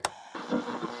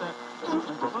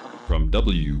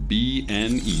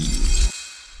WBNE.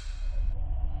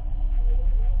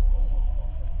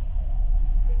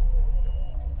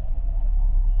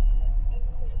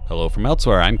 Hello from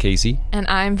elsewhere, I'm Casey. And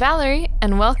I'm Valerie,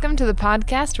 and welcome to the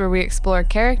podcast where we explore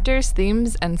characters,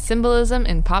 themes, and symbolism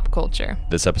in pop culture.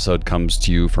 This episode comes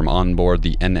to you from on board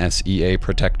the NSEA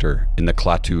Protector in the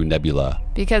Klaatu Nebula.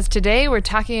 Because today we're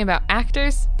talking about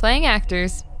actors playing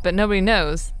actors, but nobody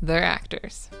knows they're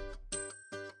actors.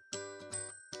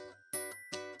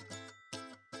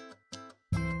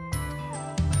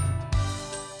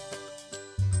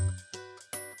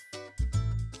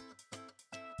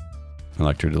 I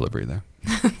liked your delivery there.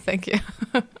 Thank you.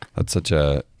 It's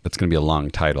going to be a long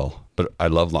title, but I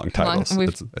love long titles.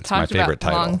 It's my favorite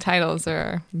title. Long titles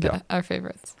are our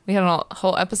favorites. We had a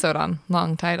whole episode on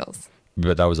long titles.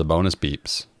 But that was a bonus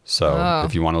beeps. So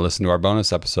if you want to listen to our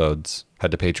bonus episodes, head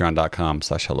to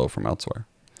patreon.com/hellofromelsewhere.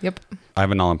 Yep. I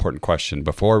have an all-important question.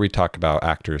 Before we talk about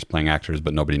actors playing actors,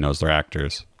 but nobody knows they're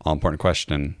actors, all-important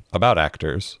question about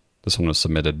actors. This one was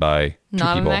submitted by two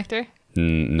Not people. An actor?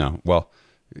 No. Well,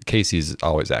 Casey's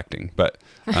always acting, but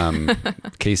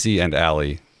Casey and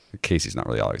Allie, Casey's not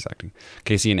really always acting.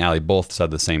 Casey and Allie both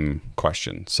said the same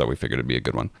question, so we figured it'd be a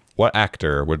good one. What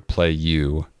actor would play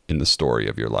you in the story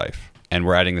of your life? And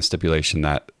we're adding the stipulation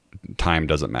that time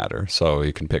doesn't matter. So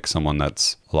you can pick someone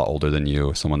that's a lot older than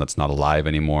you, someone that's not alive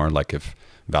anymore. Like if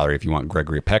you want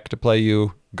Gregory Peck to play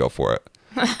you, go for it.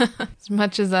 As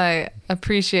much as I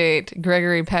appreciate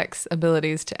Gregory Peck's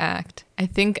abilities to act, I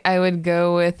think I would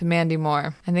go with Mandy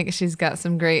Moore. I think she's got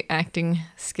some great acting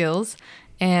skills,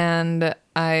 and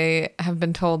I have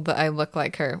been told that I look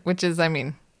like her, which is,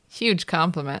 huge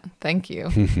compliment. Thank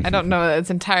you. I don't know that it's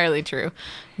entirely true,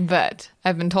 but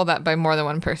I've been told that by more than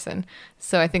one person.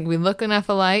 So I think we look enough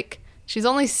alike. She's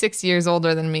only 6 years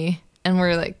older than me, and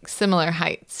we're like similar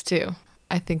heights too.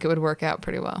 I think it would work out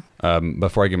pretty well.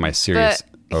 Before I give my serious...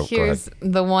 But here's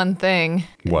the one thing.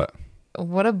 What?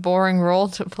 What a boring role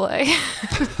to play.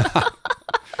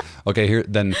 Okay,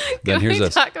 then here's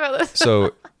this. Talk about this.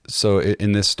 So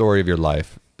in this story of your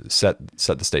life, set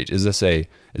the stage. Is this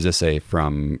a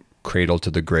from cradle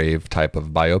to the grave type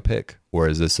of biopic, or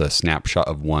is this a snapshot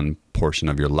of one portion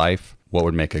of your life? What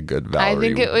would make a good Valerie I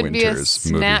think it would Winters be a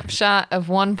snapshot of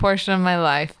one portion of my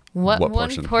life. What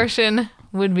one portion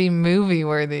would be movie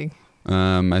worthy?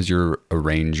 As you're a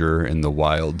ranger in the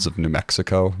wilds of New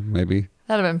Mexico, maybe.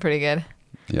 That'd have been pretty good.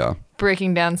 Yeah.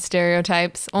 Breaking down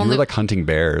stereotypes. You were like hunting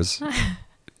bears.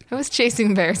 I was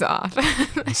chasing bears off.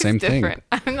 Same thing. Different.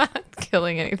 I'm not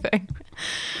killing anything.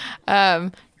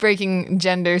 Breaking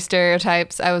gender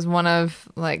stereotypes. I was one of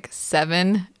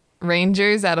 7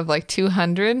 rangers out of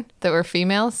 200 that were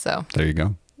females. So there you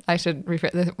go. I should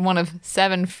rephrase. One of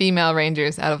 7 female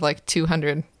rangers out of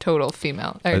 200 total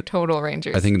total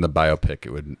rangers. I think in the biopic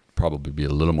it would probably be a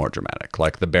little more dramatic.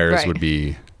 Like the bears would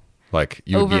be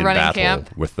you would be in battle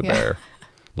with the bear,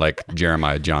 like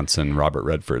Jeremiah Johnson, Robert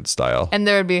Redford style. And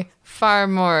there would be far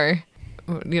more,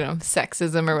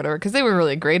 sexism or whatever, because they were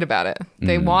really great about it.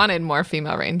 They wanted more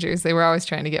female rangers. They were always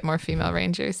trying to get more female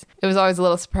rangers. It was always a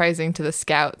little surprising to the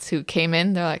scouts who came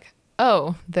in. They're like,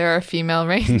 oh, there are female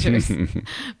rangers. But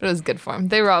it was good for them.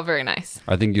 They were all very nice.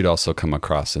 I think you'd also come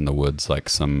across in the woods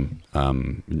some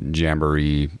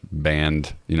jamboree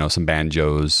band, some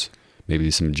banjos, maybe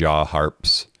some jaw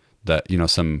harps, that,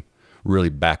 some really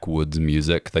backwoods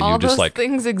music that all you just those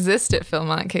things exist at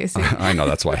Philmont, Casey. I know,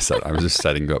 that's why I said I was just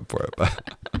setting you up for it. But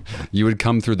you would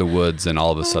come through the woods and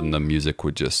all of a sudden the music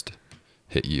would just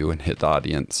hit you and hit the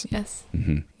audience. Yes.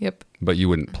 Mm-hmm. Yep. But you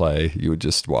wouldn't play. You would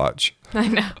just watch. I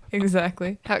know.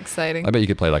 Exactly. How exciting. I bet you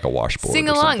could play a washboard. Sing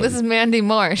along. This is Mandy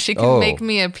Moore. She can make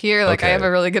me appear like I have a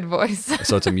really good voice.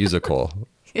 So it's a musical.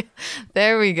 Yeah.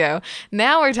 There we go.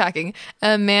 Now we're talking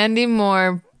a Mandy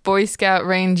Moore Boy Scout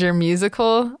Ranger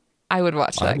musical. I would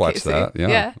watch that, I'd watch Casey. that.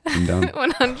 Yeah.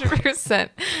 100%.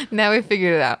 Now we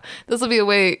figured it out. This will be a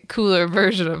way cooler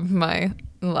version of my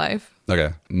life.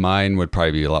 Okay. Mine would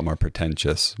probably be a lot more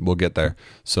pretentious. We'll get there.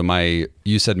 So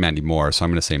you said Mandy Moore, so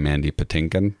I'm going to say Mandy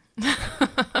Patinkin.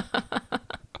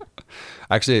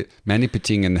 Actually, Mandy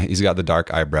Patinkin, he's got the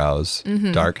dark eyebrows,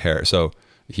 dark hair. So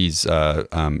he's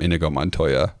Inigo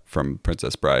Montoya from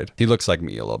Princess Bride. He looks like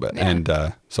me a little bit. Yeah. And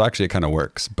so actually it kind of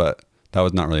works, but that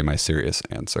was not really my serious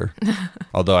answer.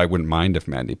 Although I wouldn't mind if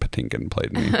Mandy Patinkin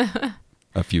played me.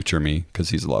 A future me,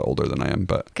 because he's a lot older than I am.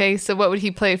 But okay, so what would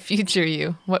he play future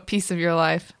you? What piece of your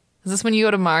life? Is this when you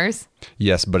go to Mars?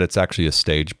 Yes, but it's actually a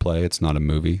stage play. It's not a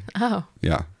movie. Oh.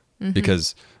 Yeah.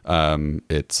 Because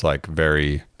it's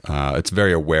very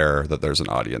aware that there's an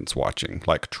audience watching,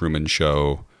 like Truman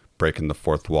Show, breaking the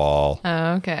fourth wall.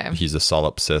 Oh, okay. He's a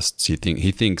solipsist.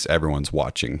 He thinks everyone's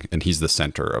watching, and he's the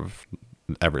center of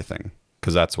everything.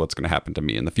 Because that's what's going to happen to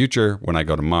me in the future. When I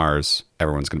go to Mars,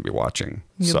 everyone's going to be watching.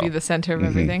 You'll be the center of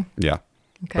everything. Yeah.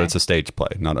 Okay. But it's a stage play,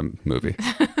 not a movie.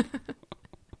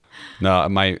 No,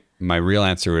 my real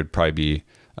answer would probably be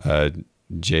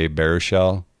Jay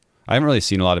Baruchel. I haven't really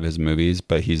seen a lot of his movies,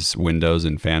 but he's Windows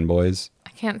and Fanboys.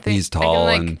 I can't think. He's tall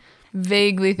I can, and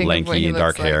vaguely think of what lanky he and looks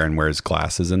dark hair like. and wears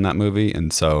glasses in that movie.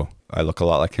 And so I look a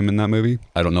lot like him in that movie.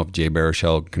 I don't know if Jay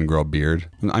Baruchel can grow a beard.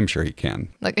 I'm sure he can.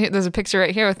 Like, there's a picture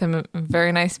right here with him, a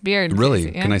very nice beard.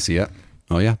 Really? Yeah. Can I see it?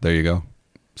 Oh, yeah. There you go.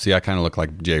 See, I kind of look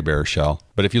like Jay Baruchel.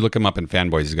 But if you look him up in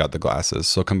Fanboys, he's got the glasses.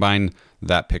 So combine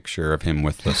that picture of him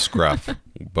with the scruff,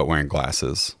 but wearing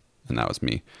glasses. And that was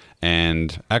me.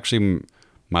 And actually,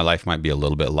 my life might be a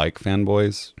little bit like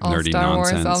Fanboys. All nerdy Star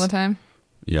nonsense. Wars all the time?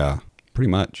 Yeah, pretty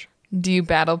much. Do you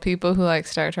battle people who like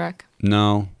Star Trek?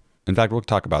 No. In fact, we'll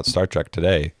talk about Star Trek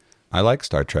today. I like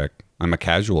Star Trek. I'm a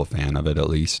casual fan of it, at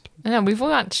least. I know, we've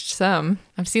watched some.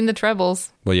 I've seen the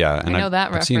Trebles. Well, yeah. And I know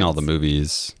that I've seen all the reference.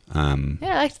 movies.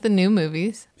 Yeah, I liked the new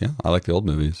movies. Yeah, I like the old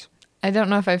movies. I don't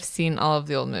know if I've seen all of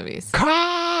the old movies.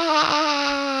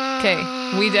 Okay,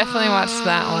 we definitely watched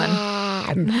that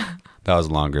one. That was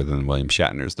longer than William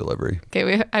Shatner's delivery.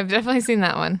 Okay, I've definitely seen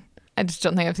that one. I just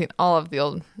don't think I've seen all of the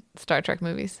old Star Trek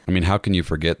movies. I mean, how can you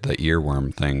forget the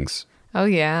earworm things? Oh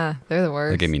yeah, they're the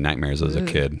worst. They gave me nightmares as a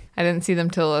kid. I didn't see them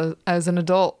till I was an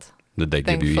adult. Did they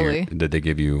Thankfully. Did they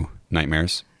give you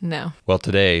nightmares? No. Well,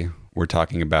 today we're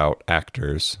talking about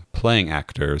actors playing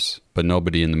actors, but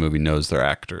nobody in the movie knows they're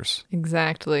actors.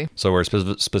 Exactly. So we're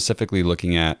specifically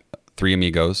looking at Three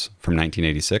Amigos from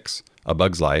 1986, A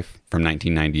Bug's Life from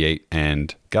 1998,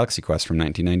 and Galaxy Quest from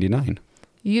 1999.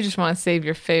 You just want to save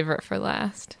your favorite for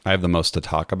last. I have the most to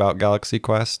talk about Galaxy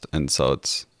Quest, and so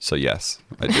yes,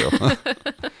 I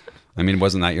do. I mean,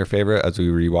 wasn't that your favorite as we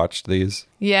rewatched these?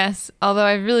 Yes, although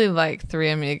I really like Three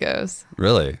Amigos.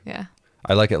 Really? Yeah.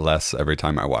 I like it less every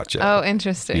time I watch it. Oh,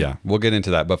 interesting. Yeah, we'll get into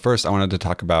that. But first, I wanted to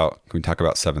talk about, can we talk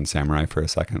about Seven Samurai for a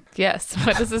second? Yes.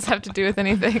 What does this have to do with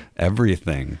anything?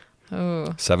 Everything.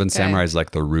 Oh. Seven Okay. Samurai is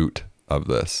like the root of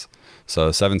this.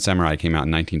 So Seven Samurai came out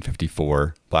in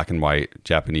 1954, black and white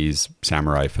Japanese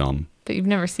samurai film. But you've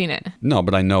never seen it. No,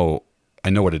 but I know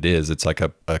what it is. It's like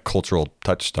a cultural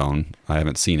touchstone. I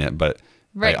haven't seen it, but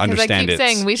Right, I because I understand keep it's,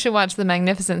 saying we should watch The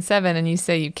Magnificent Seven, and you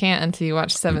say you can't until you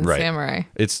watch Seven Right. Samurai.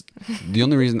 It's the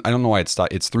only reason. I don't know why it's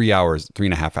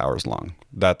 3.5 hours long.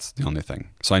 That's the only thing.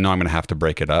 So I know I'm going to have to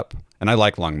break it up. And I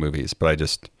like long movies, but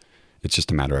it's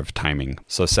just a matter of timing.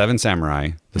 So Seven Samurai,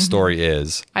 the story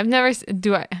is I've never.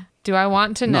 Do I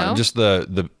want to know? no, just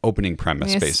the opening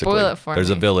premise. Yeah, Basically, spoil it for there's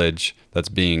a me. village that's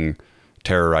being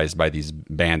terrorized by these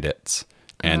bandits,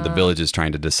 and the village is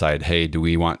trying to decide, hey, do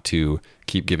we want to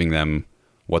keep giving them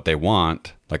what they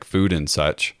want, like food and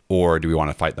such, or do we want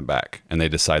to fight them back? And they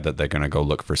decide that they're going to go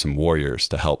look for some warriors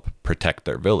to help protect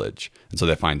their village. And so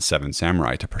they find seven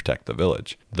samurai to protect the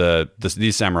village.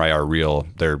 These samurai are real.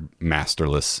 They're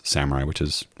masterless samurai,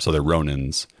 so they're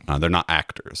ronins. They're not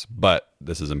actors, but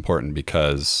this is important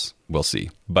because we'll see.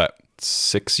 But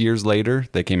 6 years later,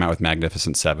 they came out with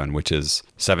Magnificent Seven, which is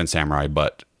Seven Samurai,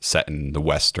 but set in the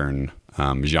Western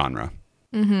genre.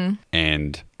 Mm-hmm.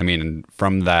 And I mean,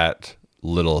 from that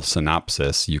little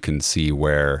synopsis, you can see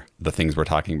where the things we're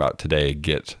talking about today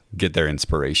get their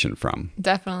inspiration from.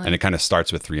 Definitely. And it kind of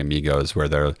starts with Three Amigos, where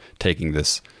they're taking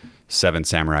this Seven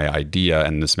Samurai idea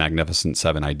and this Magnificent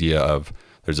Seven idea of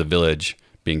there's a village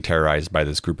being terrorized by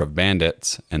this group of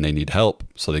bandits and they need help.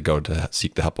 So they go to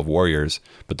seek the help of warriors.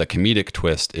 But the comedic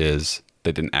twist is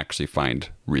they didn't actually find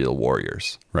real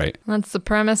warriors, right? That's the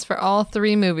premise for all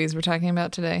three movies we're talking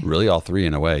about today. Really, all three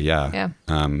in a way, yeah.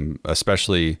 Yeah.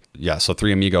 Especially, yeah. So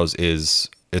Three Amigos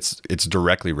it's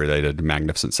directly related to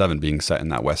Magnificent Seven being set in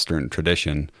that Western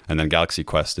tradition, and then Galaxy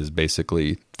Quest is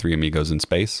basically Three Amigos in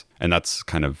space, and that's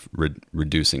kind of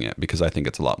reducing it because I think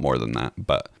it's a lot more than that.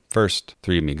 But first,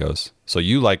 Three Amigos. So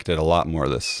you liked it a lot more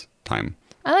this time,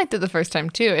 I liked it the first time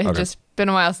too. It had Okay. just been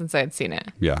a while since I had seen it.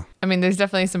 yeah. I mean, there's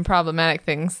definitely some problematic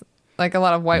things, like a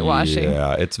lot of whitewashing.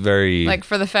 Yeah, it's very Like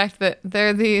for the fact that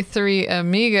they're the three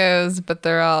amigos, but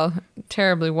they're all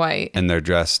terribly white. and they're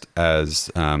dressed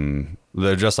as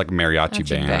they're dressed like a mariachi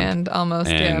Matching band. almost,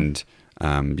 And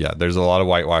yeah, there's a lot of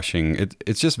whitewashing.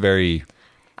 It's just very.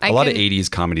 A lot of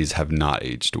 80s comedies have not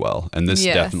aged well, and this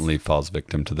Yes. definitely falls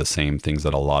victim to the same things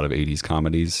that a lot of 80s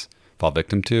comedies fall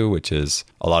victim to, which is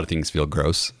a lot of things feel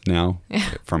gross now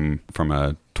from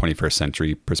a 21st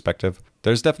century perspective.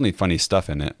 There's definitely funny stuff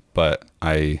in it, but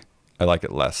I like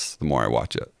it less the more I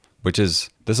watch it.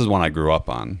 This is one I grew up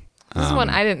on. This is one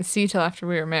I didn't see till after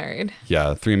we were married.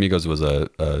 Yeah, Three Amigos was a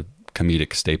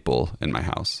comedic staple in my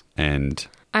house. And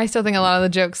I still think a lot of the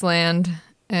jokes land,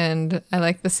 and I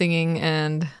like the singing,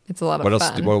 and it's a lot of fun.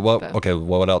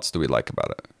 What else do we like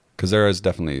about it? Because there is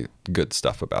definitely good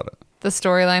stuff about it. The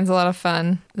storyline's a lot of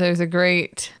fun. There's a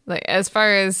great, like, as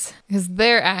far as, because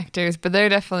they're actors, but they're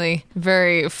definitely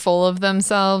very full of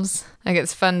themselves. Like,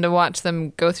 it's fun to watch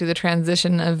them go through the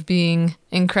transition of being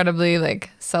incredibly,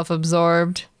 like,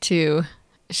 self-absorbed to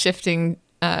shifting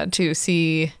to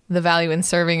see the value in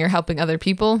serving or helping other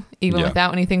people, even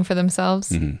without anything for themselves.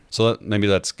 Mm-hmm. So maybe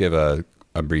let's give a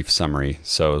brief summary.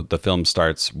 So the film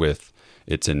starts with,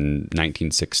 it's in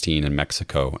 1916 in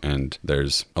Mexico, and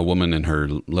there's a woman and her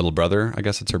little brother, I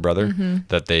guess it's her brother,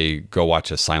 that they go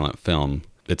watch a silent film.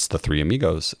 It's The Three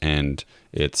Amigos, and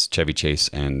it's Chevy Chase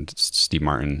and Steve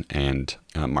Martin and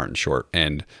Martin Short,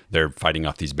 and they're fighting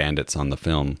off these bandits on the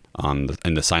film,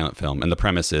 in the silent film. And the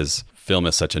premise is, film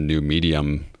is such a new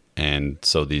medium, and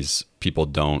so these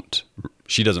people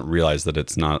she doesn't realize that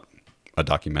it's not a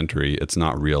documentary, it's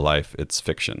not real life, it's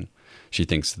fiction. She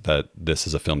thinks that this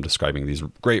is a film describing these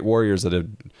great warriors that are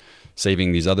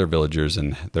saving these other villagers,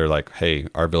 and they're like, hey,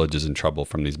 our village is in trouble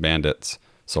from these bandits,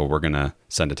 so we're going to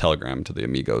send a telegram to the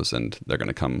Amigos, and they're going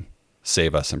to come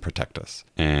save us and protect us.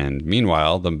 And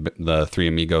meanwhile, the Three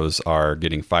Amigos are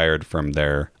getting fired from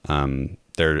their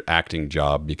acting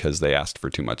job because they asked for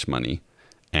too much money,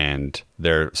 and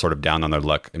they're sort of down on their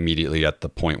luck immediately at the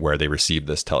point where they receive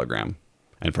this telegram.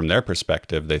 And from their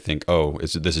perspective, they think,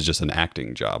 this is just an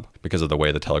acting job because of the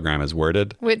way the telegram is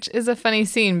worded. Which is a funny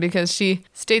scene because she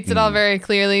states it all very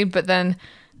clearly, but then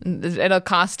it'll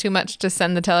cost too much to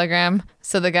send the telegram.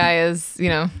 So the guy is,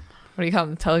 what do you call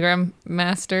him? Telegram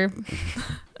master?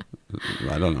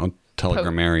 I don't know.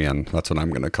 Telegrammarian. That's what I'm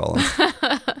going to call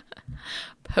him.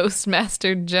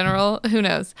 Postmaster General. Who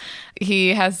knows?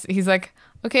 He's like,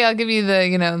 okay, I'll give you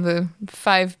the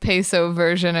 5 peso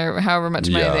version or however much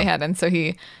money they had. And so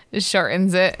he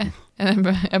shortens it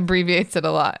and abbreviates it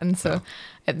a lot. And so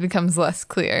it becomes less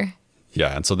clear.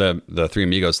 Yeah. And so the Three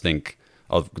Amigos think,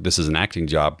 this is an acting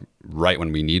job right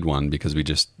when we need one because we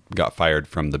just got fired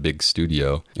from the big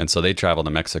studio. And so they travel to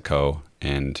Mexico,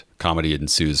 and comedy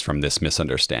ensues from this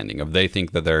misunderstanding of they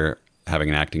think that they're having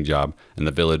an acting job, and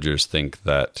the villagers think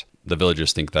that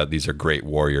these are great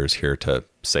warriors here to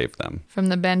save them. From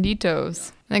the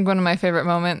banditos. I think one of my favorite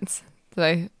moments that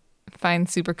I find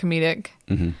super comedic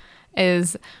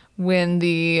is when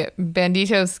the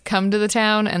banditos come to the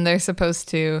town and they're supposed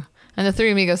to, and the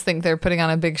Three Amigos think they're putting on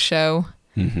a big show.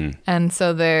 And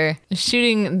so they're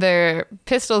shooting their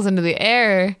pistols into the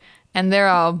air and they're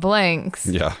all blanks.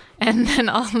 Yeah. And then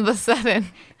all of a sudden,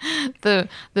 the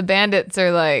bandits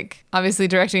are like obviously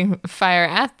directing fire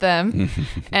at them.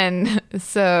 And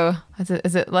so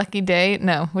is it Lucky Day?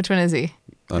 No, which one is he?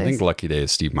 I think Lucky Day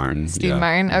is Steve Martin. Steve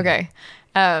Martin? Okay.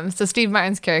 So Steve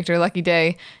Martin's character, Lucky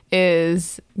Day,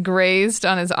 is grazed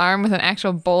on his arm with an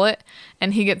actual bullet,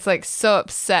 and he gets like so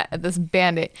upset at this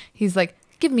bandit. He's like,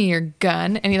 give me your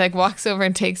gun. And he like walks over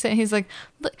and takes it, and he's like,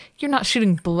 look, you're not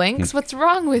shooting blanks. What's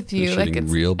wrong with you? You're shooting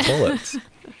it's real bullets.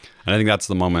 And I think that's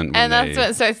the moment when that's when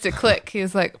it starts to click.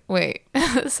 He's like, wait,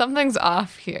 something's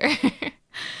off here.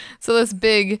 So this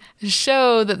big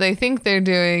show that they think they're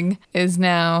doing is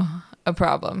now a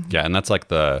problem. Yeah, and that's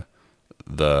like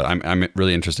I'm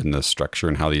really interested in the structure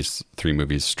and how these 3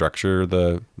 movies structure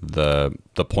the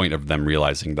point of them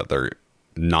realizing that they're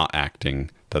not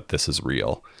acting, that this is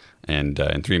real. And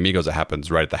in Three Amigos, it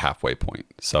happens right at the halfway point.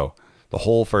 So the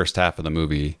whole first half of the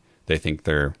movie, they think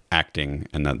they're acting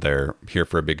and that they're here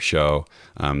for a big show.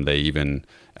 They even,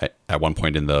 at one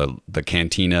point in the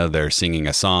cantina, they're singing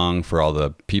a song for all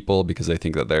the people because they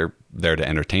think that they're there to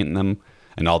entertain them.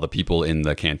 And all the people in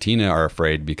the cantina are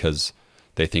afraid because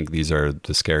they think these are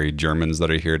the scary Germans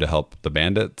that are here to help the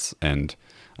bandits. And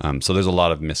so there's a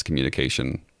lot of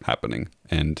miscommunication happening.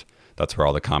 And that's where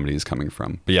all the comedy is coming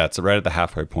from. But yeah, it's right at the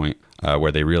halfway point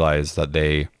where they realize that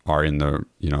they are in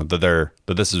that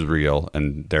this is real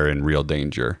and they're in real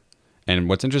danger. And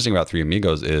what's interesting about Three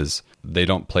Amigos is they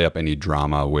don't play up any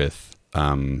drama with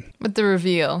the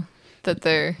reveal that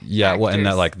they're actors. And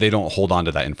that like they don't hold on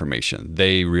to that information.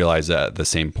 They realize at the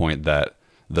same point that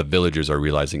the villagers are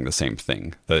realizing the same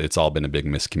thing, that it's all been a big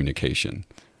miscommunication.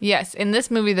 Yes, in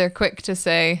this movie, they're quick to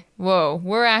say, whoa,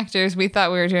 we're actors. We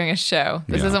thought we were doing a show.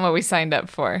 This isn't what we signed up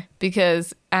for.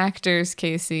 Because actors,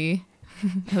 Casey,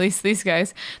 at least these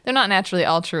guys, they're not naturally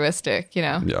altruistic,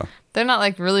 Yeah. they're not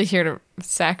like really here to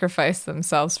sacrifice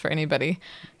themselves for anybody.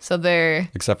 So they're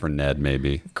Except for Ned,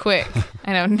 maybe. quick.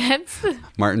 I know Ned's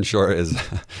Martin Short is,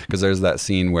 because there's that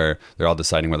scene where they're all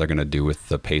deciding what they're going to do with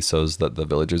the pesos that the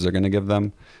villagers are going to give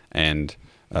them. And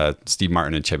Steve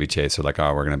Martin and Chevy Chase are like,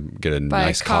 oh, we're going to get a Buy a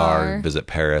nice car, car. visit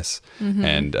Paris.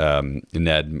 And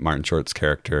Ned, Martin Short's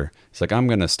character, he's like, I'm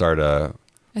going to start a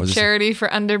charity for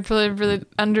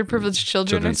underprivileged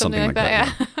children or something like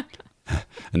that. Yeah.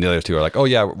 And the other two are like, oh,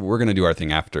 yeah, we're going to do our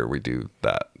thing after we do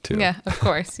that, too. Yeah, of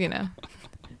course, you know.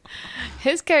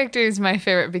 His character is my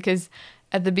favorite because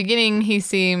at the beginning he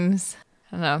seems,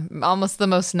 I don't know, almost the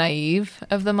most naive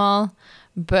of them all.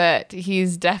 But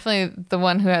he's definitely the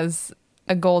one who has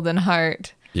a golden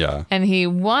heart. Yeah. And he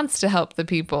wants to help the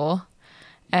people.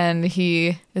 And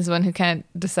he is one who kind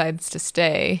of decides to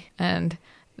stay. And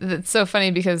it's so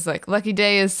funny because like Lucky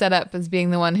Day is set up as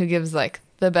being the one who gives like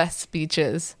the best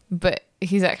speeches, but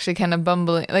he's actually kind of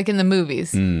bumbling, like in the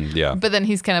movies. Yeah. But then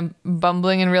he's kind of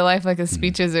bumbling in real life, like his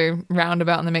speeches are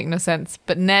roundabout and they make no sense.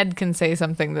 But Ned can say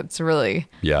something that's really,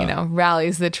 Yeah. you know,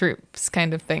 rallies the troops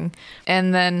kind of thing.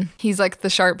 And then he's like the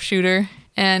sharpshooter.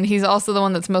 And he's also the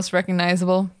one that's most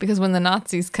recognizable because when the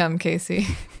Nazis come, Casey,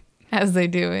 as they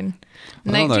do in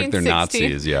I don't know if 1960, they're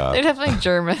Nazis, yeah. they're definitely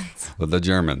Germans. But the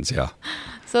Germans, yeah.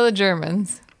 So the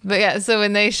Germans. But yeah, so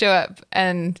when they show up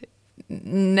and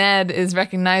Ned is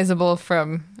recognizable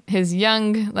from his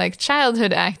young, like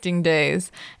childhood acting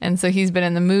days. And so he's been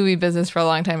in the movie business for a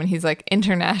long time and he's like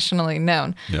internationally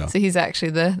known. Yeah. So he's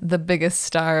actually the biggest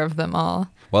star of them all.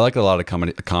 Well, I like a lot of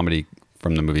comedy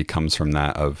from the movie comes from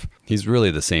that of he's really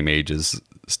the same age as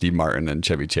Steve Martin and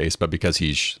Chevy Chase, but because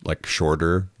he's like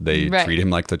shorter, they Right. treat him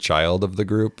like the child of the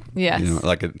group. Yes. You know,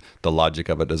 like the logic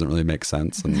of it doesn't really make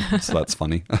sense. And so that's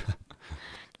funny.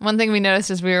 One thing we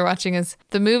noticed as we were watching is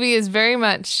the movie is very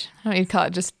much, I don't know what you'd call it,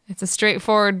 just it's a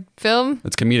straightforward film.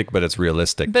 It's comedic, but it's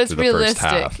realistic. But it's through the realistic,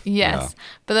 first half. yes.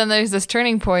 But then there's this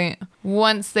turning point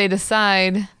once they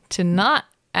decide to not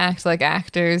act like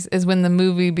actors is when the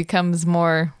movie becomes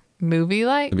more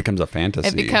movie-like. It becomes a fantasy.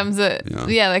 It becomes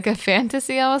like a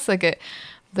fantasy almost.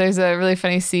 There's a really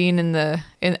funny scene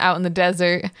out in the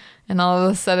desert, and all of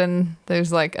a sudden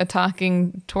there's like a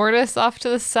talking tortoise off to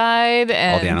the side,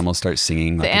 and all the animals start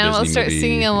singing. Like the animals Disney start movie,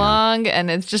 singing yeah. along,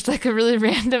 and it's just like a really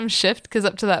random shift because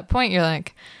up to that point you're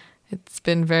like, it's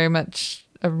been very much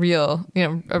a real,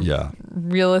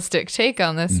 realistic take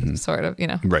on this sort of,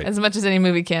 Right. as much as any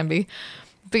movie can be.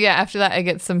 But yeah, after that I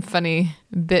get some funny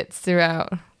bits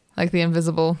throughout, like the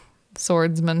invisible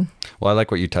swordsman. Well, I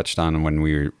like what you touched on when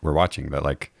we were watching that,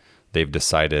 like they've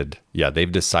decided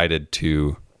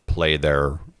to play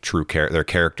their their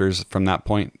characters from that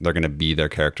point. They're going to be their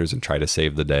characters and try to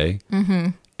save the day. Mm-hmm.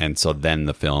 And so then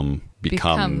the film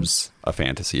becomes a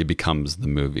fantasy. It becomes the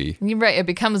movie. You're right. It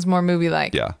becomes more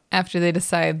movie-like. Yeah. After they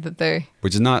decide that they're...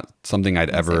 Which is not something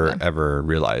I'd Let's say ever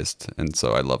realized. And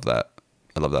so I love that.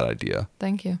 I love that idea.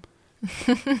 Thank you.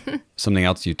 Something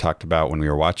else you talked about when we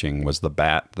were watching was the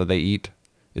bat that they eat.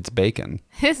 It's bacon.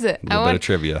 Is it? A little bit of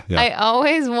trivia. Yeah. I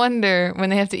always wonder when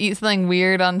they have to eat something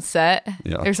weird on set,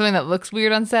 or something that looks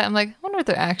weird on set. I'm like, I wonder what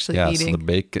they're actually eating.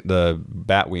 So the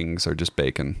bat wings are just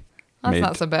bacon. That's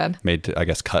not so bad. Made to, I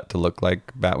guess, cut to look like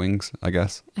bat wings, I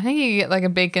guess. I think you get like a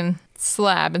bacon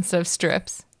slab instead of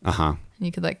strips. Uh-huh. And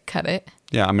you could like cut it.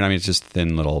 Yeah, I mean, it's just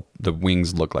thin little, the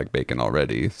wings look like bacon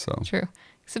already, so. True.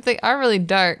 Except they are really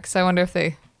dark, so I wonder if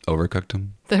Overcooked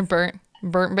them? they're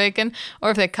burnt bacon, or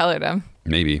if they colored them.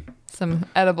 Maybe. Some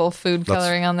edible food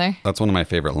coloring on there. That's one of my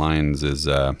favorite lines is,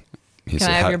 he Can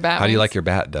I have your bat how do you wings?" like your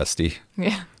bat, Dusty?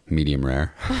 Yeah. Medium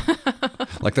rare.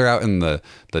 Like they're out in the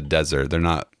desert. They're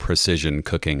not precision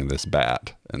cooking this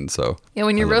bat. And so. Yeah,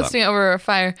 when you're I love roasting it over a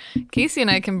fire, Casey and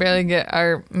I can barely get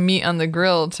our meat on the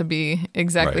grill to be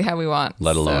exactly Right. how we want.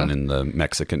 Let alone So, in the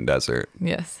Mexican desert.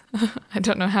 yes. I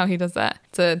don't know how he does that.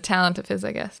 It's a talent of his,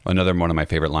 I guess. Another one of my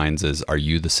favorite lines is, "Are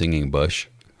you the singing bush?"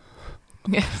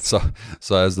 Yes.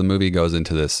 So as the movie goes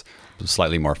into this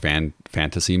slightly more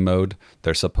fantasy mode,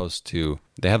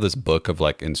 they have this book of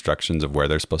like instructions of where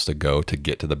they're supposed to go to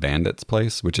get to the bandits'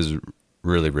 place, which is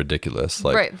really ridiculous.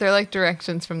 Like, right. They're like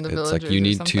directions from the it's villagers. like you or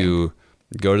need something. to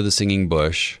go to the singing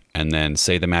bush and then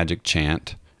say the magic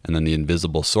chant, and then the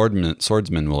invisible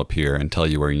swordsman will appear and tell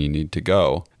you where you need to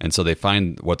go. And so they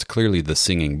find what's clearly the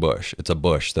singing bush. It's a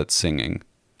bush that's singing.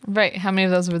 Right. How many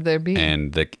of those would there be?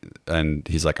 And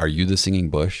he's like, "Are you the singing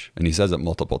bush?" And he says it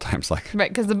multiple times, like, Right,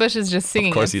 because the bush is just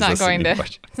singing. Of course It's he's not the going singing to.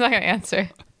 bush. It's not going to answer.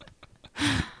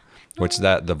 which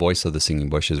the voice of the singing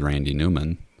bush is Randy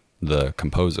Newman, the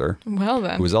composer, Well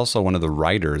then. who was also one of the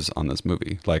writers on this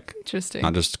movie. Like, Interesting.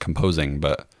 not just composing,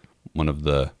 but one of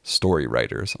the story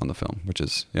writers on the film, which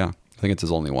is, yeah, I think it's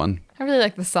his only one. I really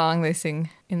like the song they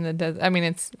sing in the desert. I mean,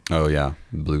 it's Oh yeah,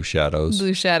 Blue Shadows.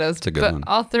 Blue Shadows. It's a good but one.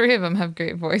 all three of them have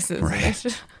great voices. Right. It's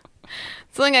just-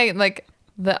 something I like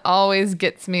that always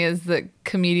gets me is that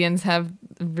comedians have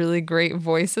really great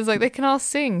voices. Like they can all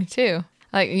sing too.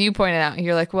 Like you pointed out,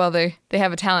 you're like, well, they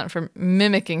have a talent for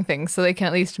mimicking things, so they can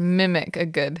at least mimic a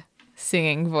good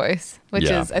singing voice, which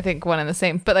Yeah. is I think one and the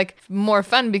same, but like more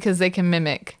fun because they can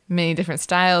mimic many different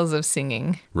styles of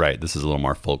singing. Right. This is a little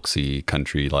more folksy,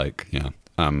 country like. Yeah.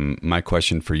 My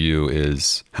question for you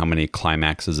is, how many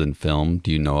climaxes in film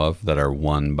do you know of that are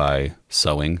won by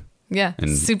sewing? Yeah,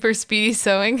 And- super speedy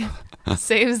sewing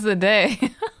saves the day.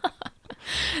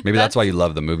 Maybe that's why you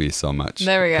love the movie so much.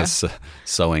 There we go. 'Cause,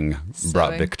 sewing brought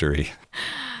Sewing. victory.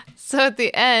 So at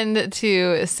the end,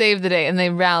 to save the day, and they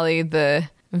rally the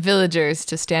villagers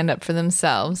to stand up for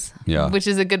themselves. Yeah. Which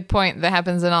is a good point that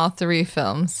happens in all three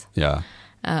films. Yeah.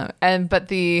 But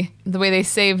the way they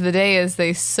save the day is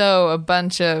they sew a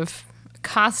bunch of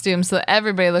costumes so that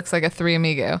everybody looks like a Three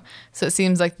Amigo. So it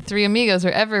seems like the Three Amigos are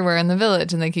everywhere in the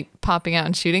village and they keep popping out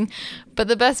and shooting. But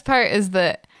the best part is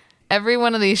that every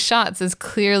one of these shots is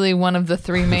clearly one of the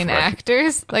three main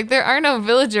actors. Like there are no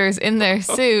villagers in their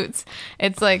suits.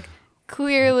 It's like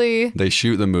clearly They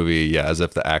shoot the movie, as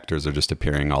if the actors are just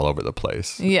appearing all over the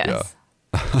place. yes.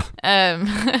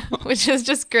 Which is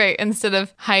just great. Instead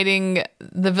of hiding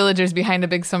the villagers behind a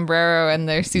big sombrero and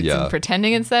their suits Yeah. and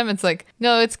pretending it's them, it's like,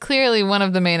 no, it's clearly one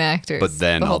of the main actors. But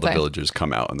then whole all the time. villagers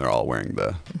come out and they're all wearing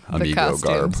the The Amigo garb.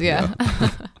 costumes, yeah.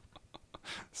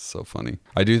 So funny.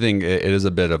 I do think it is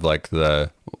a bit of like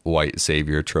the white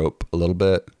savior trope a little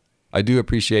bit. I do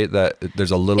appreciate that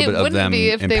there's a little It bit of wouldn't them be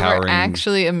if they empowering. were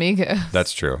actually amigos.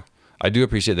 That's true. I do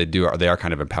appreciate they are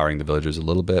kind of empowering the villagers a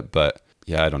little bit, but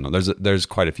yeah, I don't know. There's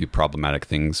quite a few problematic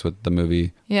things with the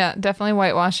movie. Yeah, definitely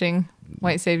whitewashing,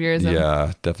 white saviorism.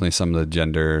 Yeah, definitely some of the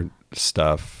gender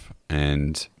stuff,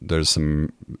 and there's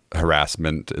some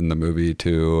harassment in the movie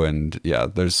too, and yeah,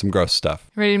 there's some gross stuff.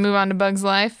 Ready to move on to Bug's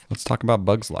life? Let's talk about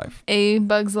Bug's life. A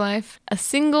Bug's life. A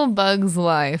single Bug's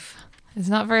life is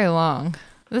not very long.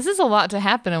 This is a lot to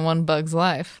happen in one Bug's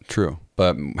life. True,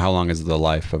 but how long is the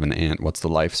life of an ant? What's the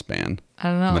lifespan I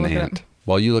don't know. of an Look it ant? up.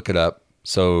 Well, you look it up.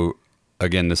 So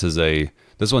again, this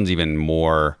one's even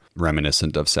more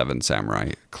reminiscent of Seven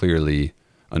Samurai. Clearly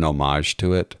an homage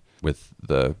to it, with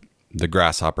the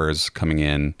grasshoppers coming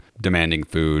in demanding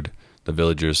food. The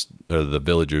villagers are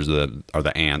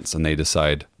the ants, and they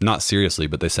decide, not seriously,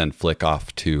 but they send Flick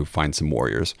off to find some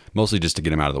warriors, mostly just to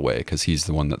get him out of the way because he's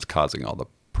the one that's causing all the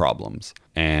problems.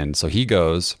 And so he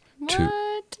goes to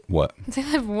what? They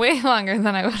live way longer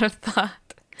than I would have thought.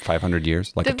 500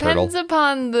 years, like a turtle. Depends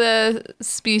upon the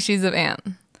species of ant.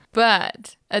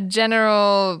 But a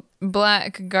general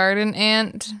black garden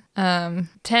ant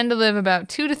tend to live about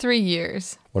 2 to 3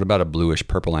 years. What about a bluish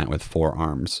purple ant with 4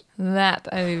 arms, That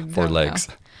I don't 4 legs?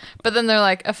 know. But then they're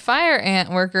like, a fire ant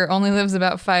worker only lives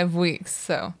about 5 weeks.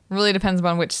 So really depends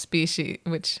upon which species,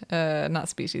 which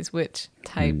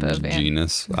type of ant.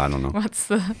 Genus? I don't know. What's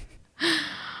the...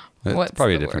 It's What's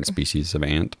probably a the different word? species of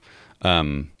ant.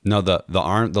 No,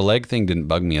 the leg thing didn't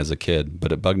bug me as a kid,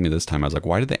 but it bugged me this time. I was like,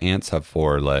 why do the ants have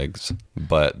 4 legs,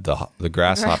 but the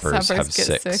grasshoppers have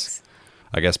get 6?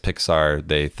 I guess Pixar,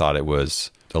 they thought it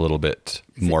was a little bit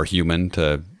more human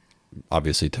to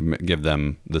give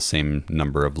them the same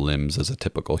number of limbs as a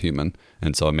typical human,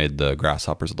 and so it made the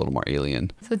grasshoppers a little more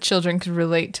alien. So children could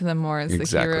relate to them more as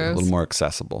Exactly, the a heroes. little more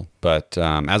accessible. But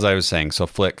as I was saying, so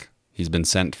Flick, he's been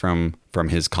sent from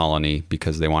his colony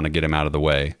because they want to get him out of the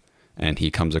way, and he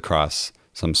comes across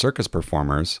some circus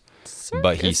performers,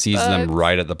 but he Circus sees them bugs.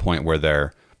 right at the point where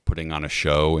they're putting on a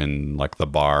show in like the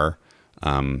bar,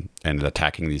 and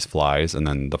attacking these flies, and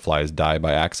then the flies die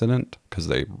by accident because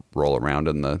they roll around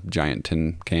in the giant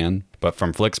tin can. But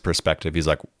from Flick's perspective, he's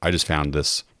like, I just found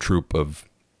this troop of,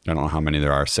 I don't know how many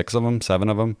there are, 6 of them, 7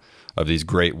 of them, of these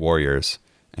great warriors,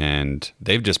 and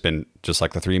they've just been, just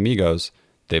like the Three Amigos,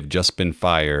 they've just been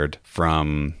fired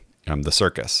from the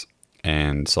circus,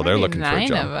 and so they're Maybe looking for a 9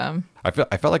 job. of them. I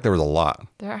felt like there was a lot.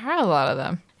 There are a lot of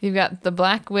them. You've got the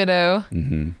Black Widow,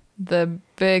 the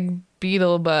big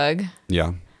beetle bug.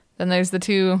 Yeah. Then there's the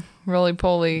 2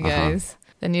 roly-poly guys.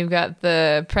 Then you've got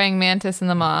the praying mantis and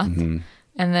the moth. And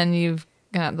then you've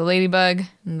got the ladybug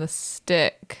and the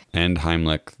stick. And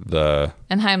Heimlich, the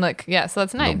And Heimlich. Yeah, so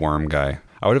that's 9. the worm guy.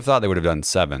 I would have thought they would have done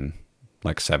 7,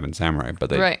 like 7 samurai, but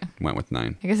they Right. went with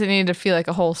 9. I guess it needed to feel like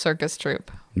a whole circus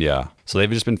troupe. Yeah. So they've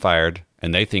just been fired,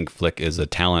 and they think Flick is a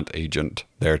talent agent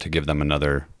there to give them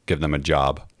a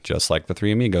job, just like the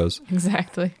Three Amigos.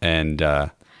 Exactly. And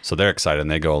so they're excited,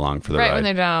 and they go along for the Right ride. when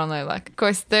they're down on their luck. Of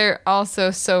course, they're also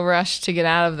so rushed to get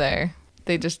out of there.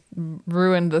 they just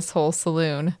ruined this whole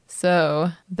saloon.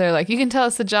 So they're like, you can tell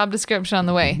us the job description on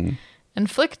the way. Mm-hmm.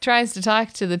 And Flick tries to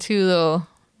talk to the two little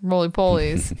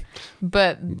roly-polies,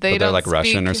 but they're don't like speak,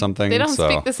 Russian or something. They don't so.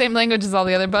 speak the same language as all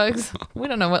the other bugs. We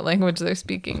don't know what language they're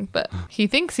speaking, but he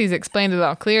thinks he's explained it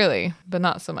all clearly, but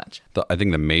not so much. I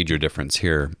think the major difference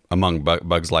here among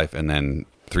Bug's Life and then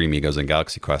Three Amigos and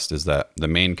Galaxy Quest is that the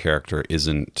main character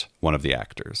isn't one of the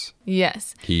actors.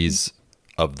 Yes. He's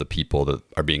of the people that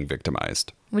are being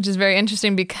victimized. Which is very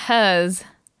interesting because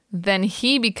then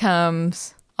he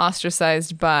becomes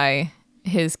ostracized by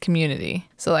his community.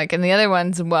 So like in the other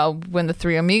ones, well, when the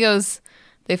Three Amigos,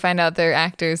 they find out they're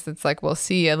actors, it's like, we'll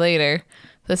see you later.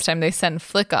 This time they send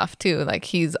Flick off too. Like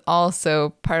he's also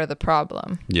part of the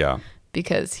problem. Yeah.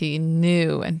 Because he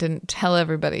knew and didn't tell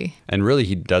everybody. And really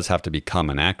he does have to become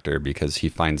an actor because he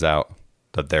finds out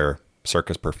that they're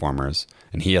circus performers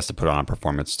and he has to put on a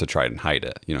performance to try and hide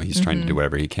it. You know, he's trying to do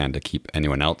whatever he can to keep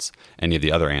anyone else, any of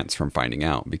the other ants from finding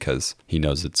out because he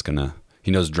knows he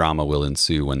knows drama will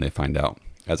ensue when they find out,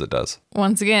 as it does.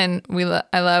 Once again,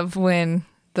 I love when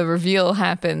the reveal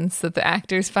happens that the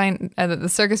actors find, the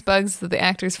circus bugs, that the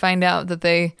actors find out that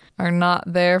they are not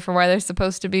there for why they're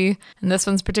supposed to be. And this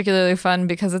one's particularly fun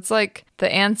because it's like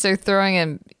the ants are throwing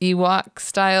an Ewok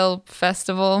style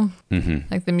festival,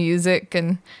 like the music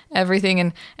and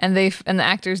everything. And the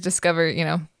actors discover, you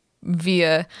know,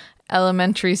 via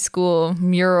elementary school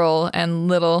mural and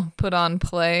little put on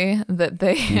play that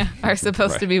they are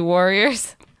supposed to be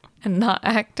warriors and not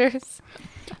actors.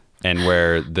 And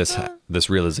where this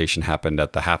realization happened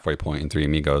at the halfway point in Three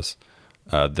Amigos,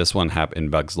 this one in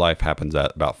Bug's Life happens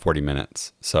at about 40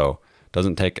 minutes. So it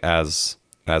doesn't take as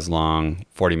long.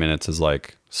 40 minutes is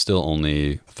like still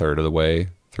only a third of the way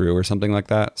through or something like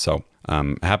that. So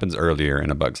it happens earlier in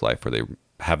A Bug's Life where they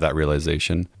have that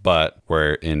realization. But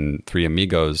where in Three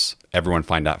Amigos, everyone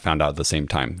found out at the same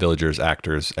time. Villagers,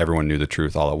 actors, everyone knew the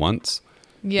truth all at once.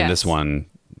 Yes. In this one,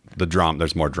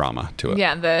 there's more drama to it.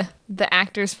 Yeah, the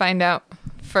actors find out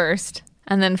first,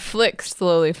 and then Flick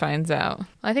slowly finds out.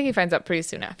 I think he finds out pretty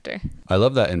soon after. I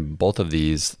love that in both of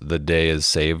these, the day is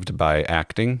saved by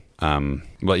acting.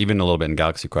 Well, even a little bit in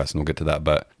Galaxy Quest, and we'll get to that.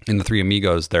 But in the Three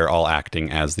Amigos, they're all acting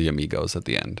as the Amigos at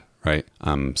the end, right?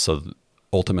 So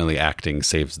ultimately, acting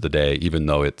saves the day, even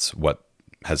though it's what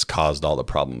has caused all the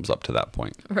problems up to that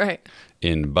point. Right.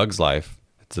 In Bug's Life,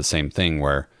 it's the same thing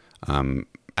where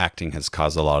acting has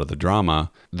caused a lot of the drama.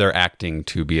 They're acting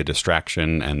to be a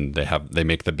distraction, and they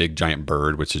make the big giant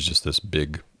bird, which is just this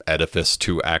big edifice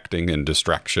to acting and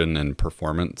distraction and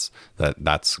performance.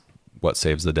 That's what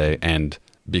saves the day. And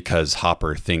because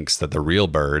Hopper thinks that the real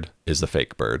bird is the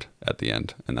fake bird at the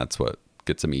end, and that's what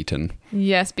gets him eaten.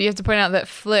 Yes, but you have to point out that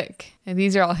Flick, and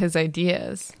these are all his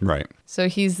ideas. Right. So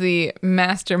he's the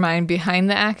mastermind behind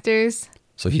the actors.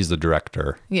 So he's the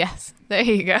director. Yes, there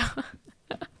you go.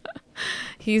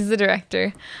 He's the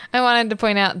director. I wanted to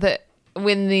point out that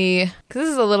because this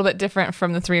is a little bit different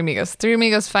from the Three Amigos. Three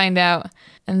Amigos find out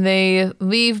and they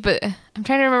leave, but I'm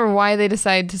trying to remember why they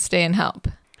decide to stay and help.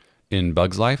 In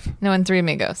Bug's Life? No, in Three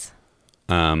Amigos.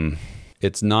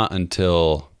 It's not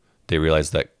until they realize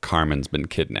that Carmen's been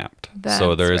kidnapped.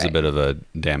 So there is a bit of a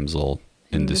damsel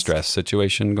in distress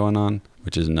situation going on,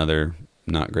 which is another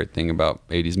not great thing about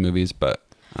 80s movies. But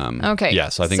okay. Yeah,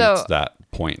 so I think it's that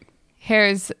point.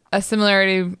 Here's a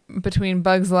similarity between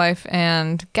Bug's Life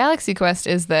and Galaxy Quest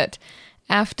is that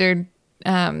after,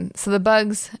 so the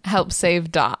bugs help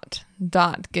save Dot.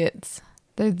 Dot gets,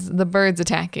 the bird's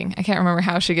attacking. I can't remember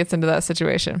how she gets into that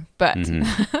situation, but,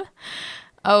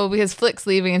 because Flick's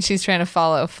leaving and she's trying to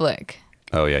follow Flick.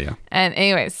 Oh, yeah. And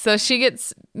anyways, so she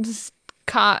gets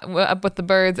caught up with the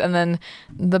birds, and then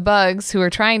the bugs who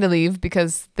are trying to leave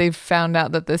because they've found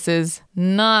out that this is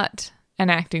not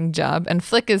an acting job, and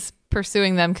Flick is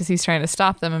pursuing them because he's trying to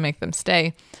stop them and make them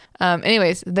stay.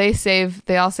 Anyways, they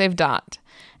all save Dot,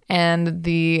 and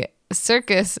the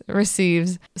circus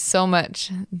receives so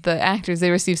much, the actors,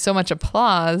 they receive so much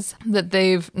applause that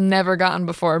they've never gotten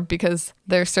before because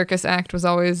their circus act was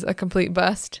always a complete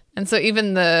bust. And so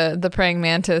even the praying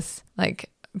mantis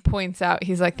points out,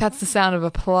 he's like, that's the sound of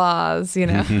applause,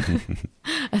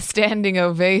 a standing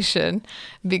ovation,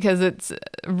 because it's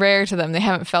rare to them. They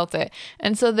haven't felt it.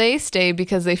 And so they stay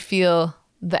because they feel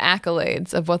the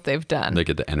accolades of what they've done. They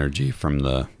get the energy from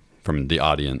the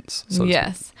audience. So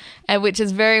yes. And which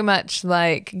is very much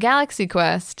like Galaxy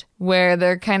Quest, where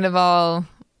they're kind of all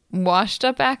washed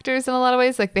up actors in a lot of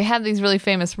ways. Like they had these really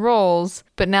famous roles,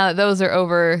 but now that those are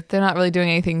over, they're not really doing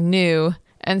anything new.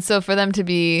 And so for them to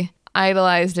be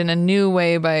idolized in a new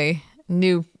way by a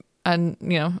new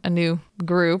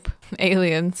group,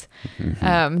 aliens,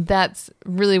 that's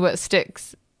really what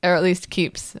sticks or at least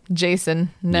keeps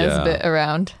Jason Nesbitt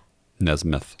around.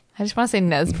 Nesmith. I just want to say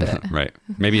Nesbitt. Right.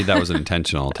 Maybe that was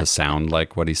intentional to sound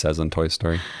like what he says in Toy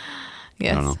Story.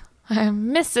 Yes. I don't know.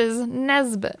 I'm Mrs.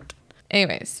 Nesbitt.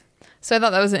 Anyways, so I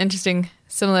thought that was an interesting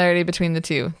similarity between the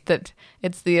two, that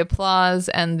it's the applause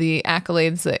and the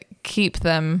accolades that keep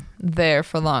them there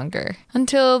for longer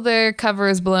until their cover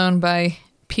is blown by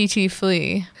P.T.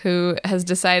 Flea, who has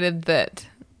decided that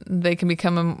they can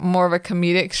become more of a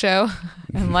comedic show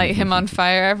and light him on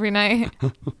fire every night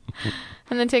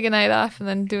and then take a night off and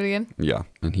then do it again. Yeah.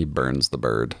 And he burns the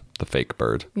bird, the fake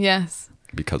bird, Yes.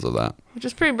 because of that. Which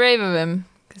is pretty brave of him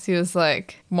because he was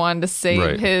like wanting to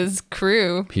save his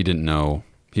crew. He didn't know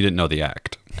the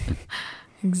act.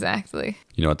 Exactly.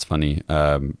 You know, it's funny.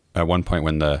 At one point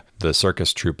when the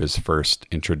circus troupe is first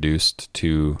introduced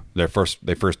to they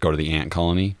first go to the ant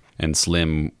colony, and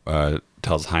Slim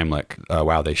tells Heimlich,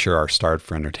 wow, they sure are starved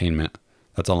for entertainment.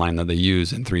 That's a line that they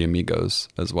use in Three Amigos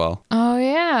as well. Oh,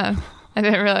 yeah. I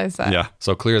didn't realize that. Yeah.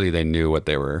 So clearly they knew what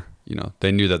they were,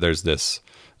 they knew that there's this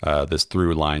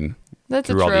through line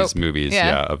through all these movies,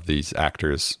 of these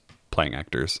actors playing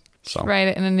actors. So write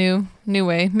it in a new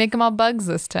way. Make them all bugs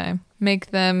this time.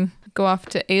 Make them go off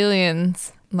to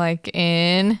aliens like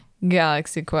in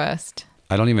Galaxy Quest.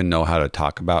 I don't even know how to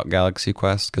talk about Galaxy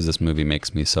Quest because this movie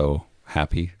makes me so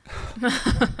happy.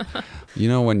 You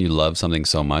know, when you love something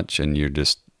so much and you're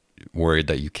just worried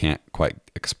that you can't quite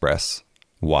express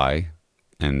why.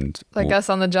 And like us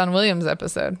on the John Williams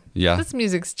episode. Yeah. This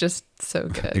music's just so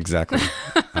good. Exactly.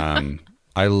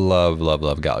 I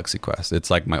love Galaxy Quest. It's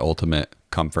like my ultimate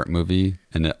comfort movie,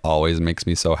 and it always makes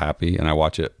me so happy, and I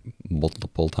watch it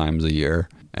multiple times a year,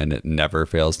 and it never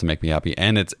fails to make me happy,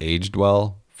 and it's aged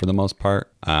well for the most part.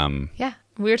 Yeah.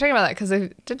 We were talking about that because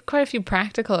they did quite a few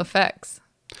practical effects.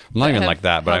 Not even like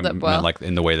that, but I well. meant like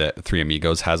in the way that Three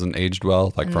Amigos hasn't aged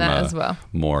well, like from a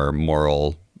more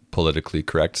moral, politically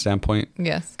correct standpoint.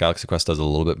 Yes. Galaxy Quest does a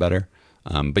little bit better.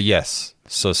 But yes,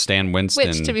 so Stan Winston.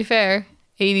 Which, to be fair,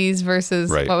 80s versus,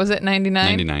 what was it, 99?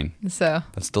 99. So.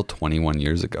 That's still 21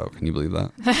 years ago. Can you believe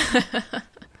that?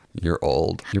 You're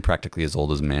old. You're practically as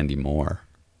old as Mandy Moore.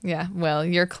 Yeah, well,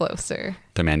 you're closer.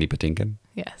 To Mandy Patinkin?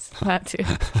 Yes, that too.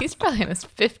 He's probably in his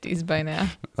 50s by now.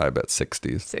 I bet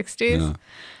 60s. 60s? Yeah.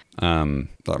 I don't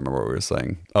remember what we were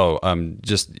saying. Oh,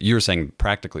 you were saying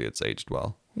practically it's aged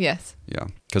well. Yes. Yeah.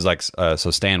 Because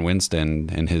so Stan Winston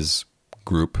and his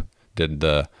group did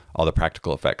all the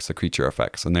practical effects, the creature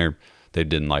effects, and they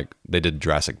did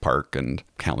Jurassic Park and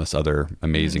countless other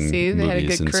amazing movies. Had a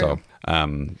good and crew. so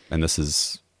and this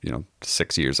is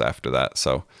 6 years after that.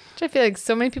 So which I feel like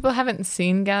so many people haven't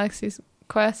seen Galaxy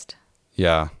Quest.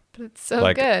 Yeah. But it's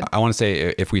so good. I want to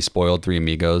say if we spoiled Three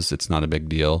Amigos, it's not a big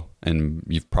deal. And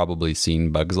you've probably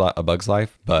seen A Bug's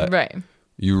Life, but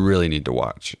you really need to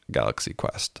watch Galaxy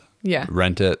Quest. Yeah.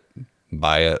 Rent it,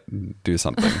 buy it, do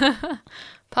something.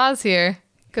 Pause here.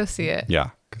 Go see it.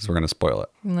 Yeah, because we're going to spoil it.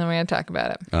 And then we're going to talk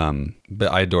about it.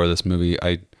 But I adore this movie.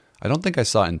 I don't think I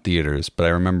saw it in theaters, but I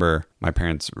remember my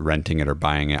parents renting it or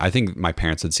buying it. I think my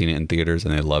parents had seen it in theaters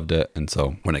and they loved it. And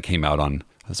so when it came out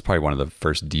that's probably one of the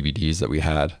first DVDs that we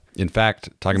had. In fact,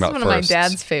 talking about one of my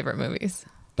dad's favorite movies.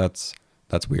 That's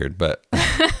weird, but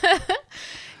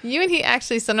you and he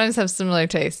actually sometimes have similar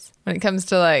tastes when it comes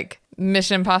to like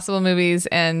Mission Impossible movies,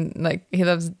 and like he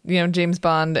loves James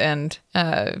Bond and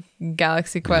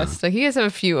Galaxy Quest. Like he guys have a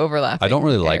few overlapping. I don't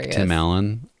really like areas. Tim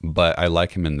Allen, but I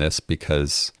like him in this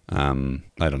because I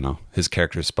don't know, his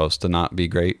character is supposed to not be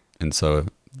great, and so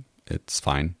it's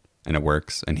fine and it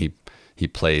works, and he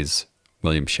plays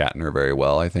William Shatner very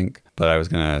well, I think. But I was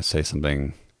gonna say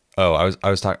something. Oh, I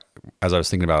was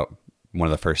thinking about one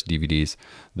of the first DVDs.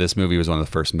 This movie was one of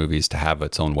the first movies to have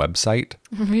its own website.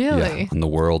 Really? Yeah, on the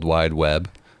World Wide Web,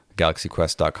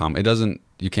 galaxyquest.com.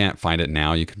 You can't find it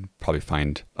now. You could probably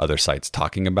find other sites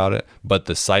talking about it, but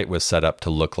the site was set up to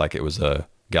look like it was a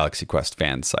Galaxy Quest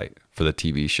fan site for the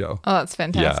TV show. Oh, that's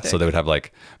fantastic. Yeah, so they would have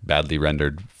like badly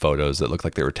rendered photos that looked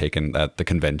like they were taken at the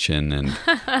convention,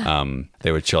 and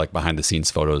they would show like behind the scenes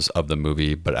photos of the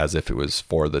movie, but as if it was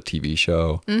for the TV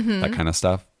show, that kind of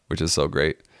stuff, which is so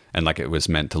great. And like it was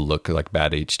meant to look like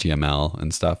bad HTML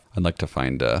and stuff. I'd like to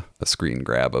find a screen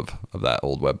grab of that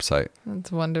old website. That's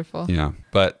wonderful. Yeah.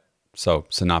 But so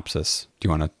synopsis. Do you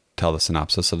want to tell the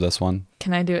synopsis of this one?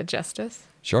 Can I do it justice?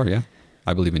 Sure. Yeah.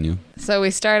 I believe in you. So we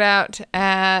start out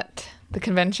at the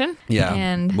convention. Yeah.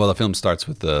 And well, the film starts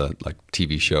with the like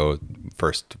TV show,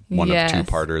 first one of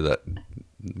two-parter that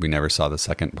we never saw the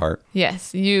second part.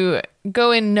 Yes. You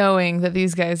go in knowing that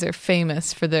these guys are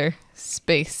famous for their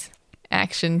space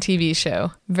action TV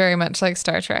show, very much like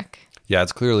Star Trek. Yeah,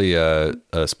 it's clearly a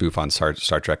spoof on Star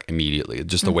Trek immediately.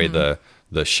 Just the way the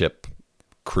the ship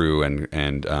crew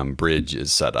and bridge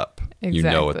is set up. You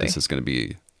know what Exactly. this is going to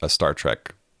be a Star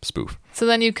Trek spoof. So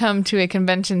then you come to a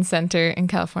convention center in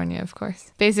California, of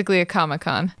course, basically a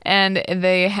Comic-Con, and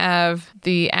they have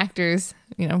the actors,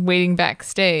 waiting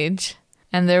backstage,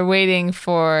 and they're waiting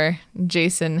for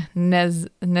Jason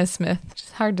Nesmith.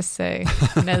 It's hard to say,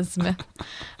 Nesmith,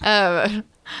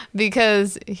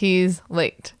 because he's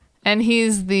late. And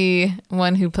he's the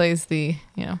one who plays the,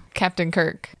 Captain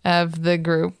Kirk of the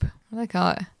group. What do they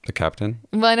call it? The captain?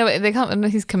 Well, I know they call him,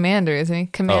 he's Commander, isn't he?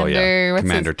 Commander. Oh, yeah. What's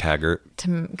Commander Taggart.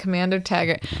 Commander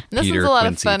Taggart. And this Peter one's a lot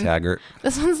Quincy of fun. Taggart.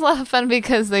 This one's a lot of fun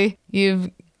because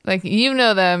you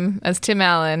know them as Tim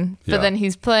Allen, but Yeah. then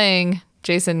he's playing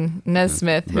Jason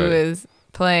Nesmith, who Right. is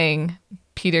playing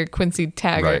Peter Quincy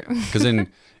Taggart. Right. Because in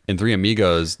Three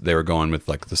Amigos, they were going with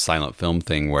like the silent film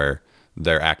thing where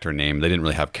their actor name, they didn't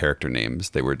really have character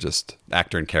names. They were just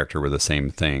actor and character were the same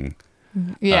thing.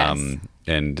 Yes.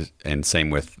 And same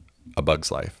with A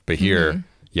Bug's Life. But here,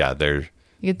 yeah, You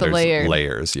get the there's layered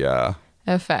layers. Yeah.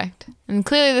 effect. And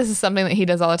clearly this is something that he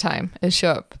does all the time, is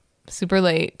show up super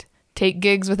late, take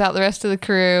gigs without the rest of the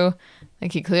crew.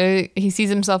 Like he sees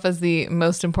himself as the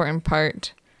most important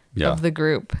part Yeah. of the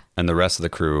group. And the rest of the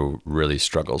crew really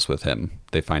struggles with him.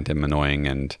 They find him annoying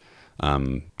and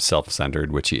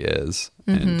self-centered, which he is.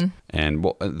 And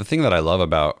well, the thing that I love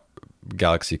about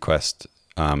Galaxy Quest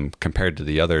compared to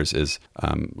the others is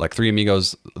like Three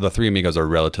Amigos. The Three Amigos are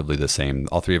relatively the same.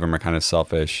 All three of them are kind of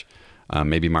selfish.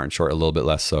 Maybe Martin Short a little bit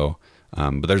less so.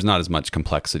 But there's not as much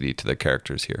complexity to the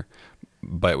characters here.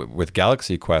 But with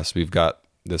Galaxy Quest, we've got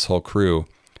this whole crew,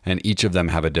 and each of them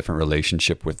have a different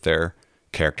relationship with their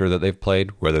character that they've played,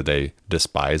 whether they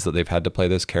despise that they've had to play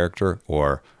this character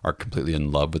or are completely in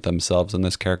love with themselves in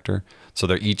this character. So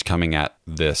they're each coming at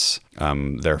this,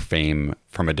 their fame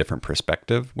from a different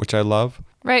perspective, which I love.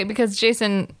 Right, because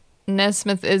Jason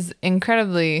Nesmith is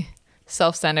incredibly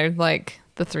self-centered, like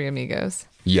the Three Amigos.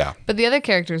 Yeah. But the other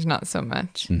characters, not so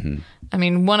much. I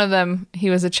mean, one of them, he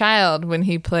was a child when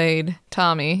he played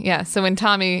Tommy. Yeah, so when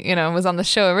Tommy, was on the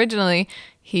show originally,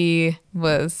 he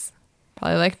was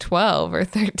probably like 12 or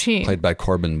 13. Played by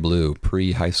Corbin Bleu,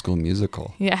 pre-High School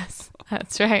Musical. Yes,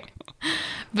 that's right.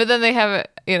 But then they have,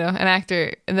 an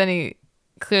actor, and then he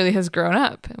clearly has grown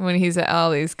up when he's at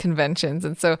all these conventions.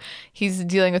 And so he's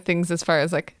dealing with things as far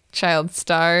as like child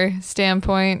star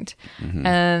standpoint.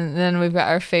 And then we've got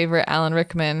our favorite Alan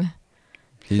Rickman,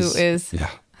 who is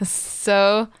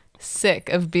so sick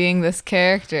of being this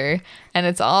character, and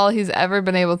it's all he's ever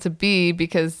been able to be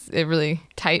because it really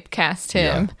typecast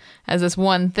him as this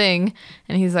one thing.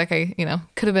 And he's like, I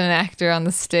could have been an actor on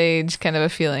the stage kind of a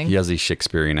feeling. He has these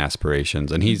Shakespearean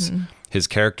aspirations, and his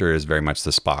character is very much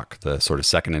the Spock, the sort of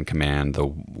second in command, the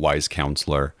wise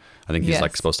counselor. I think he's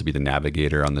like supposed to be the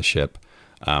navigator on the ship.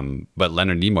 But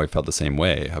Leonard Nimoy felt the same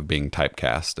way of being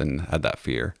typecast and had that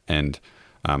fear. And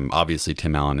obviously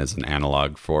Tim Allen is an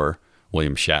analog for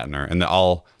William Shatner, and the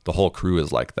whole crew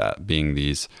is like that, being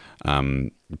these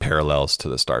parallels to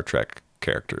the Star Trek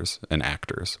characters and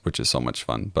actors, which is so much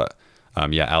fun. But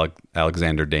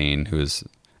Alexander Dane, who is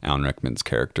Alan Rickman's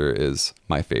character, is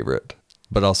my favorite,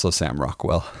 but also Sam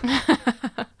Rockwell.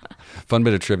 Fun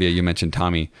bit of trivia, you mentioned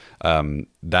Tommy. That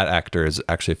actor is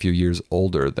actually a few years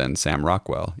older than Sam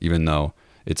Rockwell, even though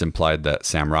it's implied that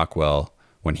Sam Rockwell,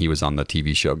 when he was on the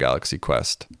TV show Galaxy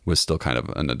Quest, was still kind of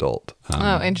an adult.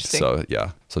 Interesting. So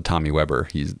so Tommy Weber,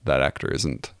 that actor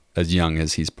isn't as young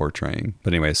as he's portraying.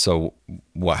 But anyway, so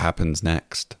what happens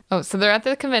next? Oh, so they're at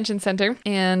the convention center,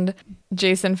 and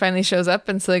Jason finally shows up,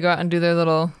 and so they go out and do their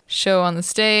little show on the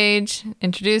stage,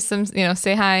 introduce them,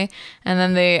 say hi, and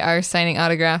then they are signing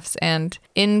autographs, and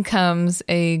in comes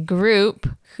a group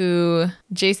who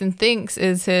Jason thinks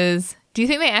is his... Do you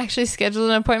think they actually scheduled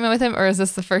an appointment with him, or is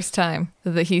this the first time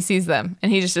that he sees them? And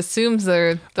he just assumes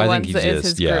they're the ones that is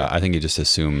his group. Yeah, I think he just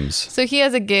assumes. So he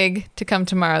has a gig to come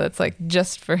tomorrow that's like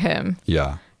just for him.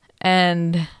 Yeah.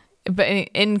 But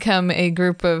in come a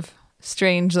group of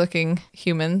strange looking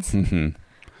humans.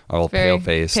 All Very pale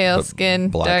face, pale skin,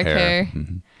 black dark hair.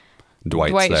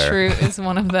 Dwight's Dwight there Schrute is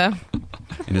one of them.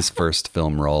 in his first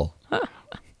film role.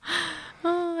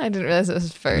 I didn't realize it was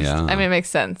his first. Yeah. I mean, it makes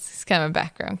sense. He's kind of a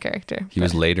background character. He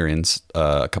was later in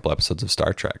a couple episodes of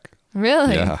Star Trek.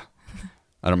 Really? Yeah.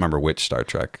 I don't remember which Star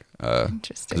Trek.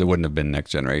 Interesting. Because it wouldn't have been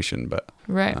Next Generation, but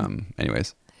Right.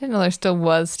 Anyways, I didn't know there still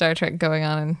was Star Trek going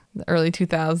on in the early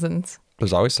 2000s.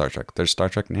 there's always Star Trek. There's Star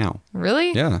Trek now.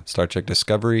 Really? Yeah, Star Trek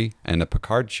Discovery and a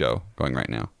Picard show going right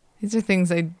now. These are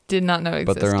things I did not know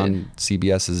existed. But they're on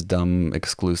CBS's dumb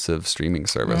exclusive streaming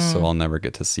service, so I'll never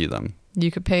get to see them. You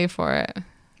could pay for it.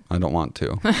 I don't want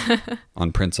to.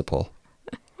 On principle.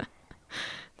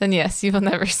 then yes, you will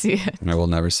never see it. I will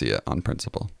never see it on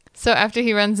principle. So after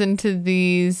he runs into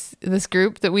this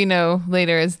group that we know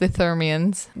later as the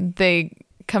Thermians, they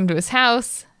come to his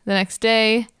house the next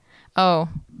day. Oh,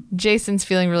 Jason's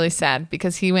feeling really sad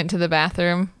because he went to the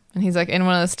bathroom and he's like in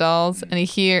one of the stalls and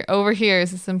he overhears,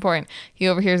 this is important, he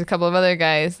overhears a couple of other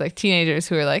guys, like teenagers,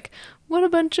 who are like, what a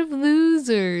bunch of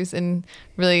losers, and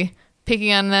really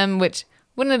picking on them, which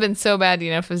wouldn't have been so bad,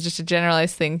 if it was just a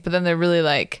generalized thing. But then they're really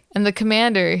like, and the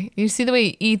commander, you see the way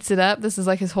he eats it up? This is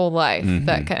like his whole life.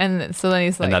 And so then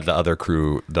he's like, and that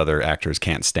the other actors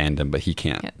can't stand him, but he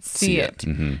can't see it.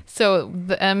 Mm-hmm. So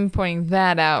them pointing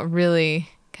that out really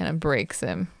kind of breaks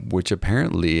him. Which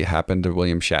apparently happened to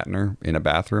William Shatner in a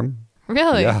bathroom.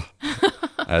 Really? Yeah.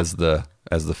 As the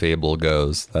fable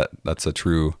goes, that's a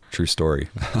true story.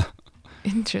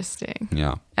 Interesting.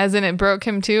 Yeah. As in it broke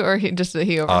him too, or he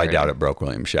overheard I doubt it broke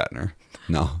William Shatner.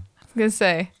 No. I was going to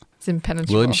say, it's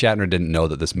impenetrable. William Shatner didn't know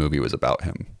that this movie was about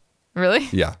him. Really?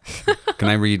 Yeah. Can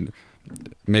I read?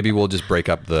 Maybe we'll just break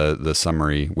up the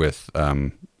summary with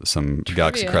some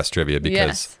Galaxy Quest trivia,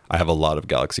 because I have a lot of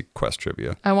Galaxy Quest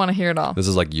trivia. I want to hear it all. This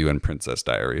is like you and Princess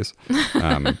Diaries.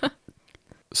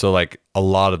 So like a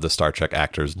lot of the Star Trek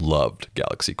actors loved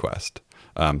Galaxy Quest.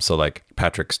 So like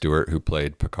Patrick Stewart, who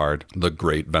played Picard, the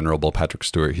great venerable Patrick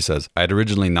Stewart, he says, I had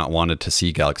originally not wanted to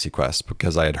see Galaxy Quest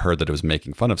because I had heard that it was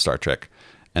making fun of Star Trek.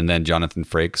 And then Jonathan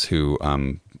Frakes, who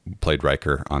played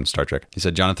Riker on Star Trek, he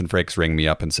said, Jonathan Frakes rang me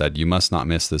up and said, you must not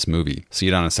miss this movie. See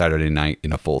it on a Saturday night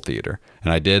in a full theater.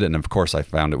 And I did, and of course I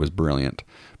found it was brilliant.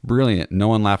 Brilliant. No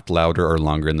one laughed louder or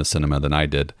longer in the cinema than I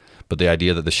did. But the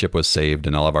idea that the ship was saved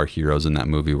and all of our heroes in that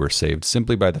movie were saved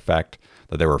simply by the fact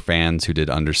that there were fans who did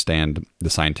understand the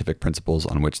scientific principles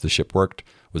on which the ship worked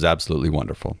was absolutely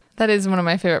wonderful. That is one of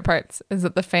my favorite parts, is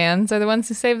that the fans are the ones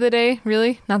who save the day,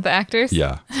 really, not the actors.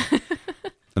 Yeah.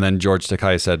 And then George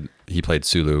Takei said, he played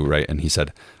Sulu, right? And he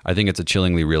said, I think it's a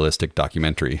chillingly realistic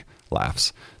documentary.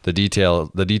 Laughs. The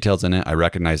details in it, I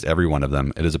recognized every one of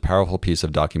them. It is a powerful piece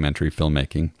of documentary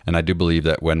filmmaking, and I do believe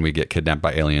that when we get kidnapped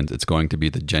by aliens, it's going to be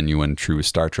the genuine, true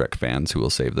Star Trek fans who will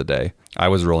save the day. I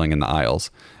was rolling in the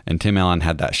aisles, and Tim Allen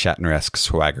had that Shatner-esque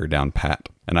swagger down pat,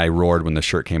 and I roared when the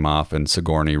shirt came off, and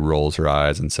Sigourney rolls her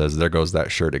eyes and says, there goes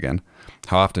that shirt again.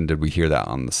 How often did we hear that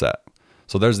on the set?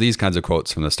 So there's these kinds of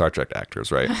quotes from the Star Trek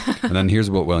actors, right? And then here's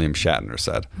what William Shatner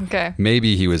said. Okay.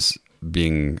 Maybe he was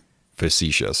being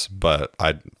facetious, but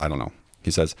I don't know.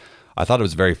 He says, I thought it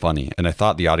was very funny, and I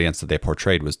thought the audience that they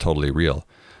portrayed was totally real,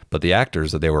 but the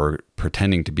actors that they were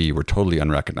pretending to be were totally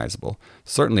unrecognizable.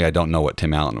 Certainly I don't know what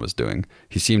Tim Allen was doing.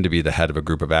 He seemed to be the head of a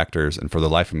group of actors, and for the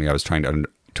life of me I was trying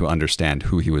to understand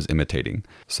who he was imitating.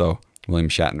 So William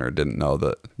Shatner didn't know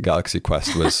that Galaxy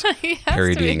Quest was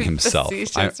parodying himself.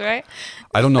 Right?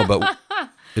 I don't know, but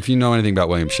if you know anything about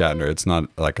William Shatner, it's not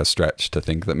like a stretch to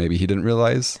think that maybe he didn't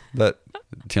realize that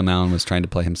Tim Allen was trying to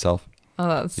play himself. Oh,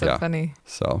 that's so funny.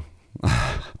 So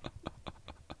I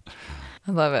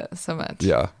love it so much.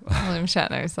 Yeah. William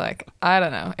Shatner's like, I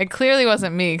don't know. It clearly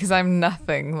wasn't me because I'm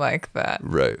nothing like that.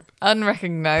 Right.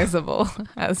 Unrecognizable,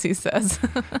 as he says.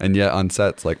 And yet on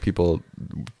sets, like, people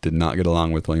did not get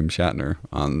along with William Shatner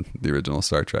on the original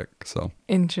Star Trek. So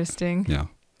interesting. Yeah.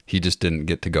 He just didn't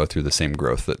get to go through the same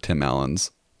growth that Tim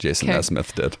Allen's Jason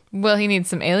Nesmith did. Well, he needs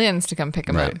some aliens to come pick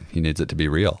him up. He needs it to be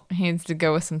real. He needs to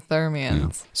go with some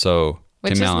Thermians. Yeah. So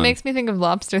which just makes me think of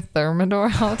Lobster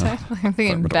Thermidor all the time. I'm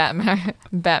thinking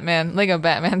Batman. Lego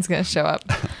Batman's going to show up.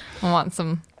 I want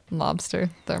some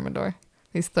Lobster Thermidor.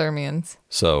 These Thermians.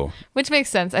 So. Which makes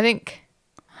sense. I think,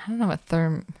 I don't know what I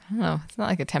don't know. It's not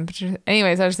like a temperature.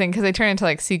 Anyways, I was thinking, because they turn into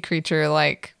like sea creature,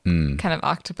 like kind of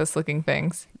octopus looking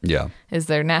things. Yeah. Is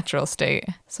their natural state.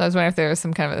 So I was wondering if there was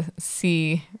some kind of a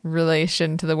sea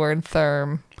relation to the word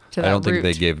therm. I don't think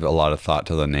they gave a lot of thought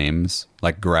to the names.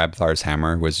 Like Grabthar's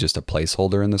hammer was just a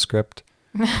placeholder in the script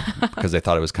because they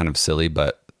thought it was kind of silly,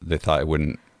 but they thought it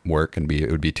wouldn't work and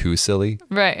it would be too silly.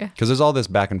 Right. Because there's all this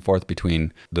back and forth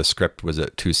between the script, was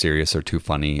it too serious or too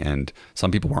funny? And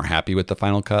some people weren't happy with the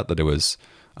final cut, that it was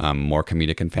more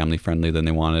comedic and family friendly than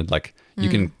they wanted. Like you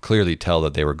can clearly tell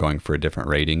that they were going for a different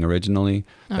rating originally.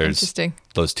 There's interesting.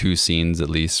 Those two scenes at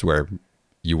least where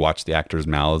you watch the actors'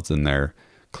 mouths and they're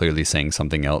clearly saying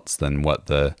something else than what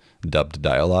the dubbed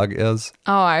dialogue is.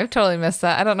 Oh, I've totally missed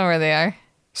that. I don't know where they are.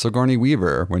 Sigourney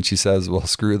Weaver, when she says, well,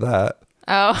 screw that.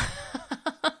 Oh.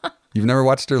 You've never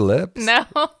watched her lips? No.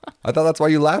 I thought that's why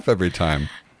you laugh every time.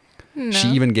 No. She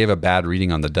even gave a bad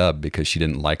reading on the dub because she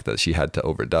didn't like that she had to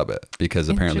overdub it, because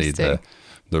apparently the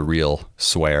real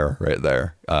swear right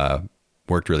there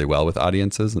worked really well with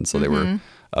audiences, and so they were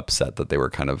upset that they were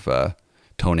kind of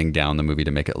toning down the movie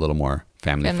to make it a little more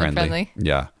family friendly.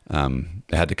 Yeah.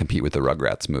 it had to compete with the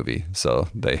Rugrats movie, so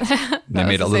they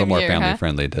made it a the little same more year, family huh?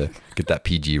 friendly to get that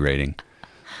PG rating.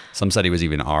 Some said he was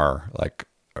even R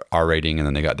rating, and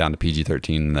then they got down to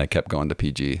PG-13, and they kept going to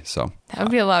PG. So That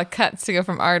would be a lot of cuts to go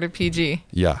from R to PG.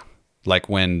 yeah, like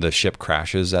when the ship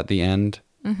crashes at the end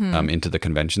into the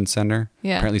convention center.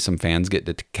 Yeah. Apparently, some fans get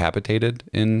decapitated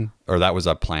or that was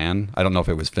a plan. I don't know if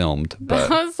it was filmed, That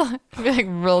but was like, it'd be like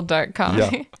real dark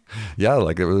comedy. yeah,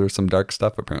 like there was some dark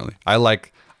stuff. Apparently, I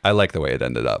like the way it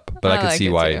ended up, but I could like see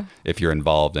it why too. if you're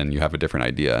involved and you have a different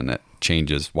idea and it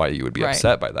changes, why you would be Right.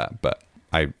 upset by that. But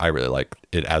I really like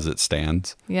it as it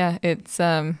stands. Yeah, it's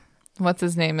what's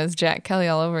his name is Jack Kelly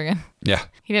all over again. Yeah,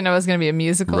 He didn't know it was going to be a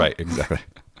musical. right, exactly.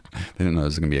 They didn't know it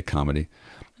was going to be a comedy.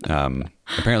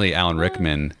 Apparently, Alan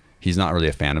Rickman, he's not really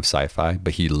a fan of sci-fi,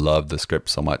 but he loved the script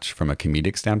so much from a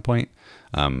comedic standpoint,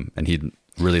 and he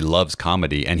really loves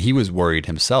comedy. And he was worried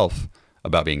himself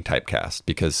about being typecast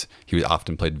because he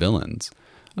often played villains.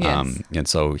 Yes. And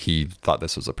so he thought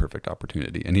this was a perfect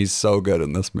opportunity. And he's so good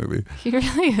in this movie. He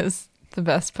really is the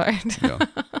best part. Yeah.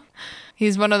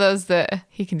 He's one of those that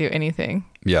he can do anything.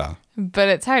 Yeah. But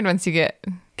it's hard once you get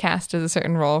cast as a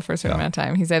certain role for a certain Yeah. amount of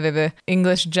time. He's either the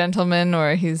English gentleman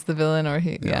or he's the villain or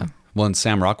yeah. Well, and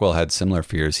Sam Rockwell had similar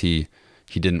fears. He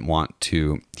didn't want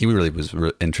to, he really was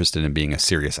interested in being a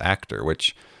serious actor,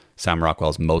 which Sam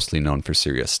Rockwell's mostly known for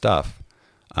serious stuff.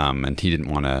 And he didn't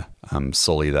want to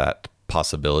sully that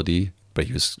possibility, but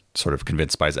he was sort of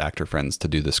convinced by his actor friends to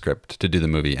do the script, to do the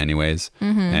movie anyways.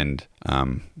 And,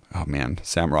 oh man,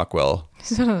 Sam Rockwell,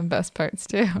 He's one of the best parts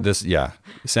too.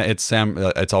 it's Sam.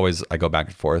 It's always, I go back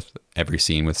and forth every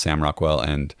scene with Sam Rockwell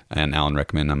and Alan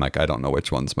Rickman. I'm like, I don't know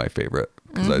which one's my favorite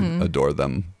because I adore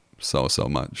them so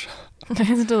much.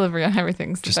 His delivery on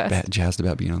everything's Just the best. jazzed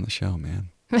about being on the show, man.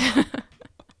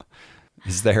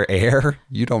 Is there air?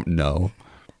 You don't know.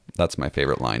 That's my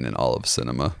favorite line in all of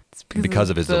cinema It's because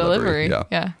of his delivery.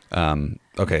 Yeah.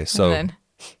 Okay, so And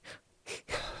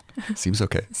seems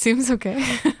okay. then, seems okay.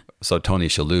 So Tony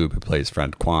Shalhoub, who plays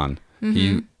Fred Kwan,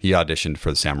 he auditioned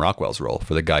for Sam Rockwell's role,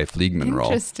 for the Guy Fleegman role.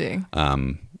 Interesting.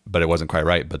 But it wasn't quite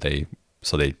right. But they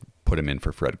put him in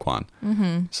for Fred Kwan.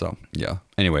 So yeah.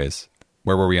 Anyways,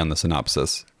 where were we on the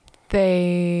synopsis?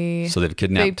 So they've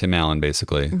kidnapped Tim Allen,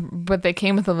 basically. But they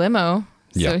came with a limo,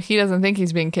 so Yeah. he doesn't think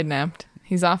he's being kidnapped.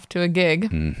 He's off to a gig,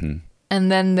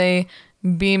 and then they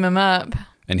beam him up.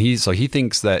 And he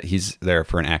thinks that he's there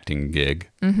for an acting gig,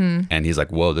 and he's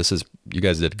like, "Whoa, you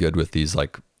guys did good with these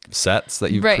like sets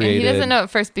that you've Right, created." and he doesn't know at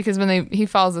first because when he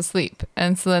falls asleep,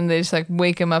 and so then they just like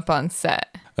wake him up on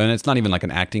set. And it's not even like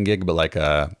an acting gig, but like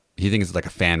he thinks it's like a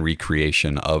fan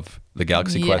recreation of the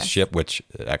Galaxy Quest Yes. ship, which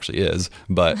it actually is.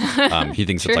 But he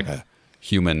thinks it's like a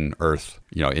human Earth,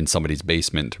 in somebody's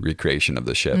basement recreation of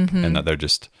the ship, and that they're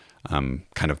just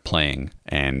kind of playing,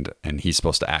 and he's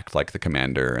supposed to act like the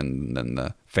commander, and then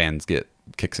the fans get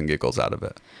kicks and giggles out of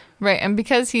it. Right, and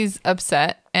because he's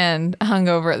upset and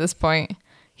hungover at this point,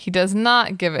 he does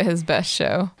not give it his best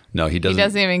show. No, he He doesn't.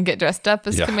 doesn't even get dressed up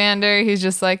as Yeah. commander. He's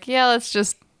just like, yeah, let's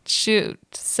just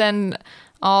send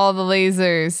all the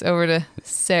lasers over to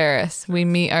Saris. We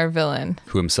meet our villain.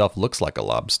 Who himself looks like a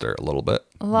lobster a little bit.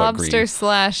 but Lobster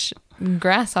green. /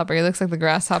 grasshopper. He looks like the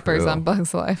grasshoppers True. on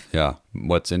Bug's Life. Yeah.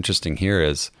 What's interesting here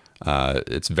is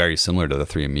it's very similar to the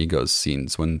Three Amigos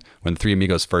scenes. When the Three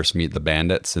Amigos first meet the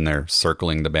bandits and they're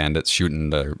circling the bandits, shooting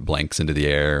their blanks into the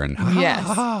air, and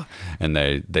Yes. and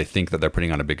they think that they're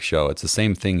putting on a big show. It's the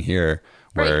same thing here,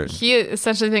 where Right. He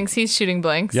essentially thinks he's shooting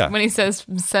blanks Yeah. when he says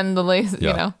send the laser,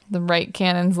 Yeah. the right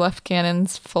cannons, left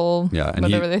cannons, full, and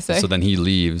whatever they say. So then he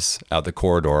leaves out the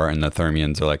corridor, and the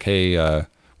Thermians are like, "Hey,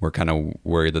 we're kind of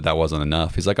worried that wasn't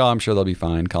enough." He's like, "Oh, I'm sure they'll be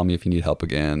fine. Call me if you need help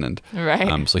again." And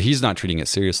Right. so he's not treating it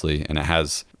seriously, and it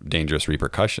has dangerous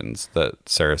repercussions that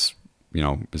Saris,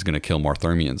 is going to kill more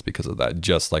Thermians because of that.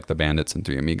 Just like the bandits and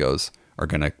Three Amigos are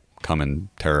going to come and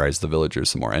terrorize the villagers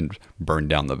some more and burn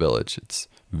down the village. It's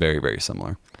very, very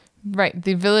similar. Right.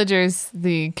 The villagers,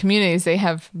 the communities, they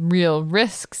have real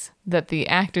risks that the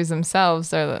actors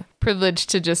themselves are privileged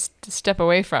to just step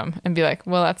away from and be like,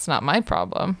 well, that's not my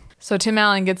problem. So Tim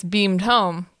Allen gets beamed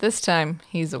home. This time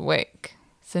he's awake.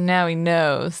 So now he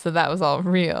knows that was all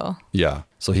real. Yeah.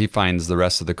 So he finds the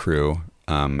rest of the crew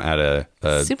at a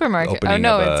Supermarket. Oh, opening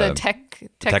no, of it's a tech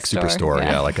superstore.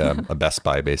 Yeah, like a Best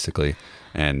Buy, basically.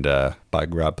 And by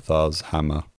Grabthar's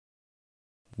hammer,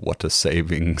 what a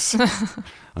savings.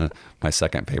 My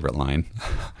second favorite line.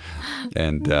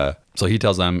 And so he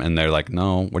tells them, and they're like,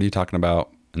 "No, what are you talking about?"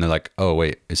 And they're like, "Oh,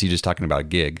 wait, is he just talking about a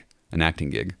gig, an acting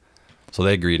gig?" So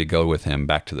they agree to go with him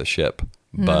back to the ship,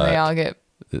 And but they all get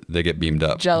they get beamed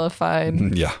up.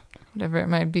 jellified, Yeah. whatever it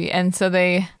might be. And so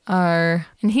they are,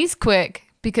 and he's quick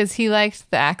because he liked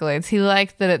the accolades. He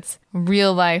liked that it's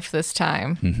real life this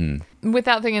time.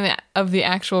 Without thinking of the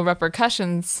actual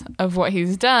repercussions of what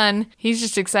he's done, he's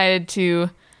just excited to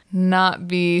not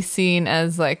be seen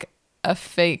as like a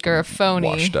fake or a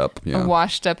phony, a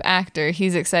washed up actor.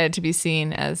 He's excited to be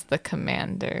seen as the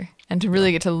commander and to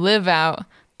really get to live out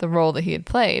the role that he had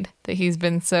played, that he's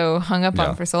been so hung up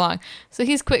on for so long. So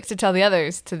he's quick to tell the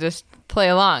others to just play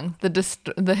along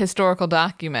the historical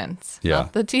documents,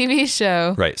 not the TV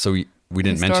show. Right. So we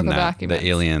didn't mention that the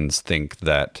aliens think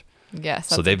that. Yes.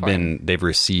 So they've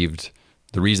received,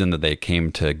 the reason that they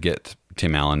came to get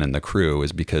Tim Allen and the crew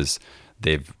is because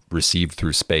they've received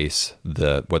through space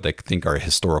what they think are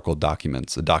historical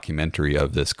documents, a documentary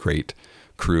of this great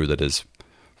crew that has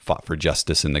fought for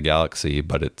justice in the galaxy,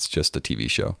 but it's just a TV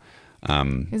show.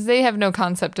 Because they have no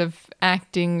concept of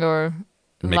acting or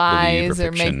lies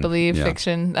or make-believe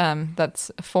fiction. That's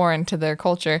foreign to their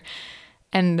culture.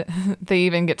 And they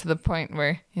even get to the point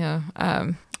where,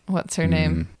 what's her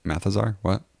name? Mathazar?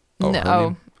 What?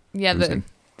 The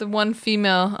one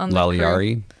female on the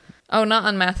Laliari? crew. Oh, not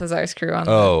on Mathazar's crew.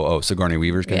 Sigourney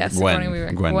Weaver's crew? Yeah, Sigourney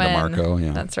Weaver. Gwen DeMarco,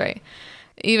 yeah. That's right.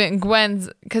 Even Gwen's,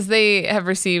 because they have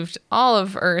received all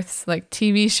of Earth's like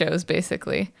TV shows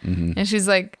basically, and she's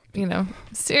like,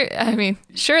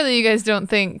 surely you guys don't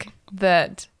think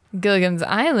that Gilligan's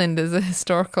Island is a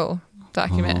historical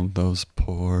document? Oh, those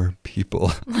poor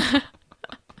people.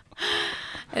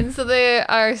 And so they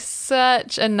are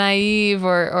such a naive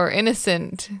or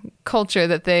innocent culture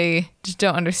that they just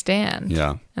don't understand.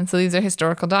 Yeah. And so these are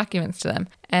historical documents to them.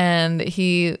 And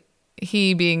he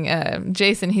being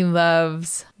Jason, he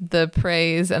loves the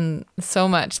praise and so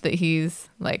much that he's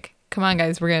like, come on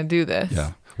guys, we're going to do this.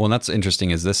 Yeah. Well, and that's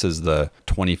interesting is this is the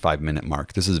 25-minute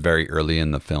mark. This is very early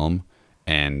in the film,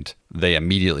 and they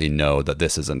immediately know that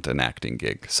this isn't an acting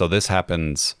gig. So this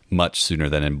happens much sooner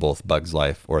than in both Bug's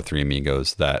Life or Three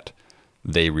Amigos, that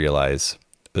they realize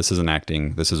this isn't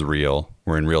acting, this is real,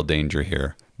 we're in real danger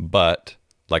here. But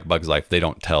like Bug's Life, they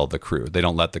don't tell the crew. They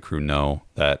don't let the crew know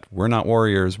that we're not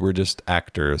warriors, we're just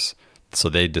actors. So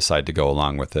they decide to go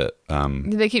along with it.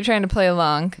 They keep trying to play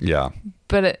along. Yeah.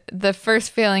 But the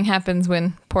first failing happens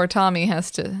when poor Tommy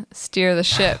has to steer the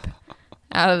ship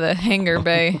out of the hangar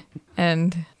bay.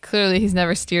 And clearly he's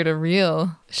never steered a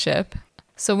real ship.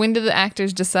 So when do the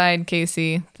actors decide,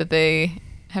 Casey, that they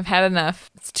have had enough?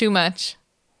 It's too much.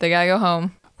 They gotta go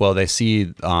home. Well, they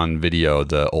see on video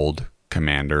the old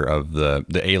commander of the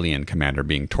alien commander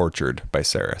being tortured by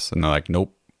Saris. And they're like,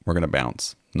 nope, we're going to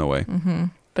bounce. No way. Mm-hmm.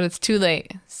 But it's too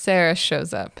late. Saris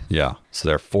shows up. Yeah. So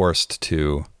they're forced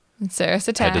to Saris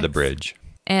attacks. head to the bridge.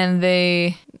 And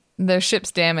their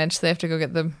ship's damaged, so they have to go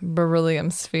get the beryllium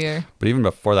sphere. But even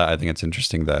before that, I think it's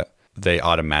interesting that they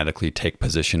automatically take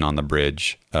position on the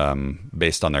bridge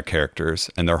based on their characters.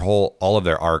 And all of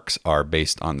their arcs are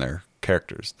based on their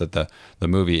characters. That the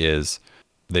movie is,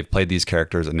 they've played these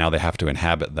characters and now they have to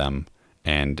inhabit them.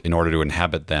 And in order to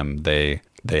inhabit them, they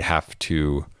have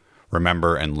to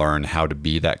remember and learn how to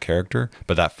be that character.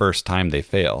 But that first time they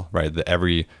fail, right?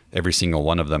 Every single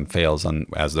one of them fails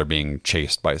as they're being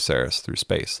chased by Saris through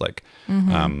space. Like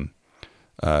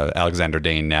Alexander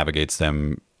Dane navigates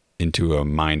them into a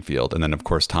minefield. And then of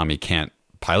course, Tommy can't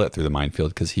pilot through the minefield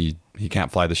because he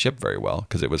can't fly the ship very well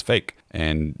because it was fake.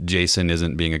 And Jason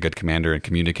isn't being a good commander and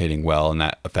communicating well. And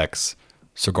that affects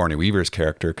Sigourney Weaver's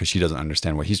character because she doesn't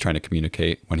understand what he's trying to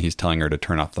communicate when he's telling her to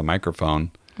turn off the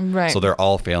microphone. Right. So they're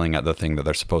all failing at the thing that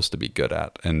they're supposed to be good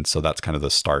at. And so that's kind of the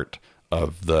start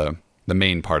of the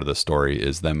main part of the story,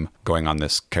 is them going on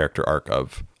this character arc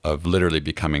of literally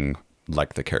becoming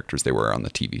like the characters they were on the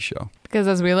TV show. Because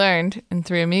as we learned in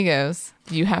Three Amigos,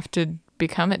 you have to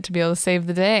become it to be able to save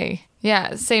the day.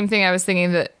 Yeah, same thing. I was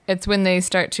thinking that it's when they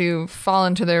start to fall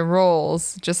into their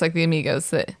roles, just like the Amigos,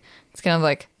 that it's kind of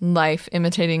like life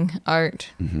imitating art.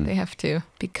 Mm-hmm. They have to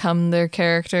become their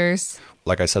characters.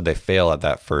 Like I said, they fail at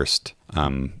that first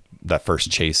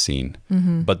chase scene,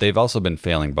 mm-hmm. but they've also been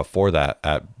failing before that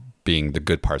at being the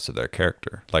good parts of their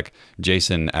character. Like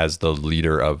Jason, as the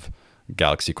leader of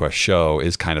Galaxy Quest show,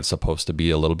 is kind of supposed to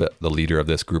be a little bit the leader of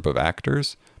this group of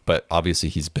actors, but obviously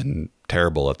he's been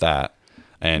terrible at that.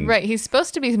 And right, he's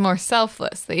supposed to be more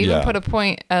selfless. They even put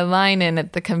a line in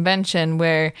at the convention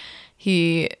where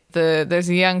there's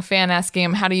a young fan asking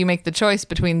him, how do you make the choice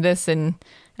between this and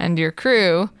your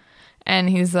crew?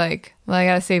 And he's like, well, I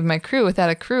got to save my crew.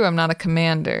 Without a crew, I'm not a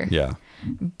commander. Yeah.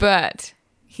 But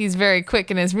he's very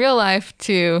quick in his real life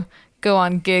to go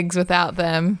on gigs without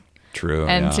them. True.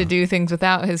 And to do things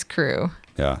without his crew.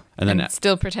 Yeah. And then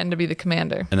still pretend to be the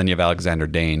commander. And then you have Alexander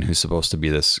Dane, who's supposed to be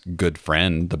this good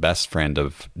friend, the best friend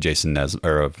of Jason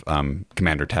of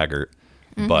Commander Taggart.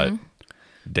 Mm-hmm. But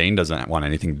Dane doesn't want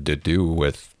anything to do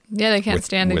with. Yeah, they can't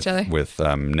stand each other. With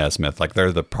Nesmith. Like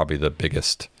they're probably the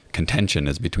biggest contention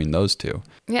is between those two.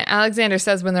 Yeah, Alexander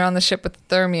says when they're on the ship with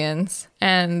the Thermians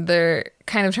and they're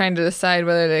kind of trying to decide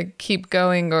whether to keep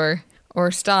going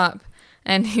or stop.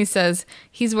 And he says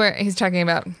he's talking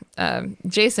about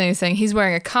Jason. He's saying he's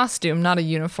wearing a costume, not a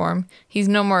uniform. He's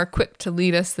no more equipped to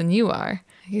lead us than you are.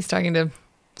 He's talking to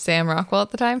Sam Rockwell at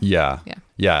the time. Yeah.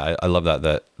 I love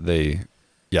that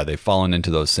they've fallen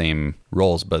into those same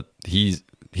roles, but he's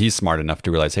smart enough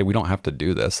to realize, hey, we don't have to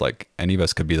do this. Like any of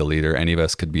us could be the leader. Any of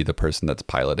us could be the person that's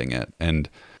piloting it. And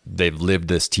they've lived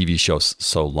this TV show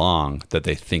so long that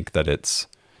they think that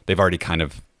they've already kind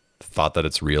of thought that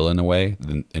it's real in a way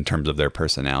in terms of their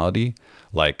personality.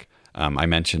 Like I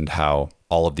mentioned how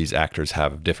all of these actors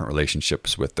have different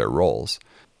relationships with their roles.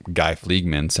 Guy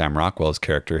Fleegman, Sam Rockwell's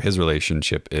character, his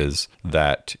relationship is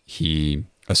that he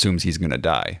assumes he's going to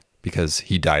die because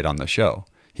he died on the show.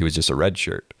 He was just a red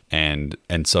shirt. And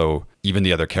so even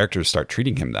the other characters start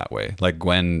treating him that way. Like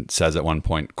Gwen says at one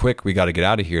point, quick, we got to get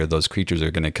out of here. Those creatures are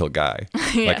going to kill Guy.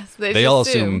 Yes, like, they all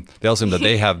assume that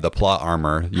they have the plot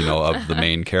armor, of the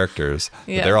main characters.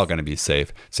 Yes. That they're all going to be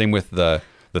safe. Same with the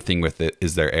thing with it,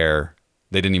 is there air?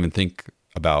 They didn't even think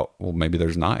about, well, maybe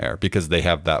there's not air because they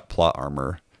have that plot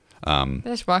armor. They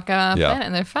just walk out on a planet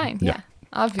and they're fine. Yeah,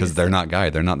 obviously. Because they're not Guy.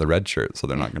 They're not the red shirt, so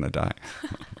they're not going to die.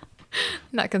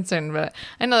 Not concerned about it.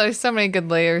 I know there's so many good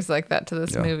layers like that to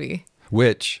this movie.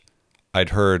 Which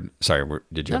I'd heard. Sorry,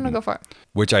 did you? No, go for it.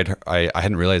 Which I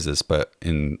hadn't realized this, but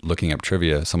in looking up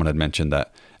trivia, someone had mentioned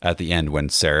that at the end when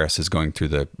Saris is going through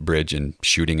the bridge and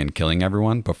shooting and killing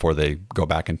everyone before they go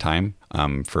back in time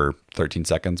for 13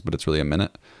 seconds, but it's really a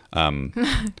minute.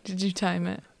 Did you time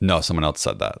it? No, someone else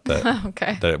said that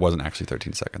okay. That it wasn't actually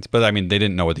 13 seconds. But I mean, they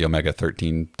didn't know what the Omega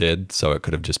 13 did, so it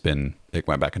could have just been it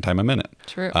went back in time a minute.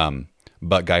 True.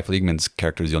 But Guy Fleegman's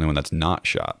character is the only one that's not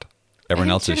shot.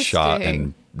 Everyone else is shot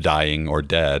and dying or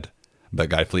dead, but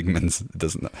Guy Fleegman's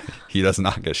does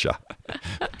not get shot.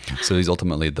 So he's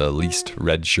ultimately the least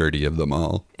red shirty of them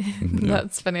all.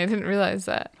 That's funny. I didn't realize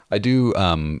that. I do.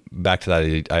 Back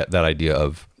to that idea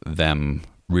of them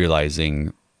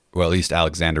realizing, well, at least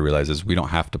Alexander realizes we don't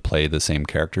have to play the same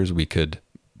characters. We could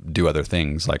do other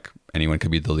things. Like anyone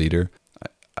could be the leader.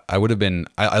 I would have been,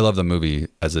 I love the movie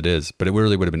as it is, but it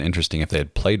really would have been interesting if they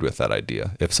had played with that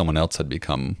idea, if someone else had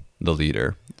become the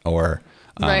leader or...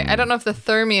 right. I don't know if the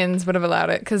Thermians would have allowed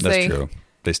it because that's true.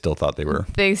 They still thought they were...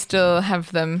 They still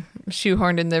have them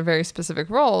shoehorned in their very specific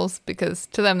roles because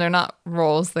to them they're not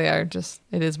roles. They are just,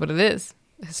 it is what it is.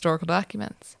 Historical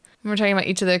documents. When we're talking about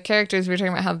each of their characters, we were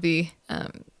talking about how the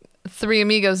Three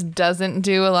Amigos doesn't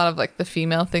do a lot of like the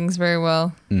female things very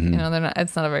well. Mm-hmm.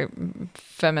 It's not a very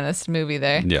feminist movie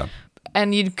there. Yeah.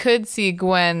 And you could see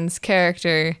Gwen's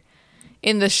character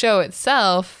in the show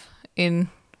itself in,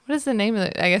 what is the name of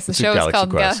it? I guess the show is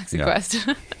called Galaxy Quest.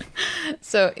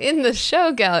 So in the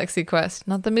show Galaxy Quest,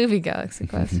 not the movie Galaxy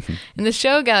Quest, in the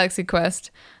show Galaxy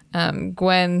Quest,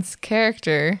 Gwen's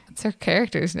character, what's her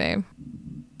character's name?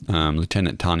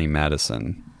 Lieutenant Tawny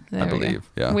Madison, I believe.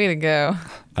 Yeah. Way to go.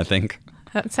 I think.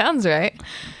 That sounds right.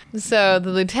 So the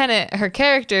lieutenant, her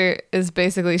character is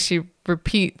basically she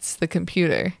repeats the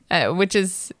computer, which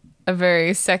is a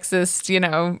very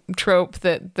sexist, trope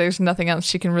that there's nothing else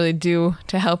she can really do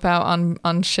to help out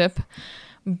on ship.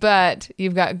 But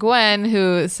you've got Gwen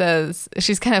who says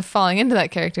she's kind of falling into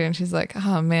that character and she's like,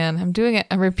 oh man, I'm doing it.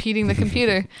 I'm repeating the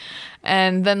computer.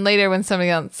 And then later when somebody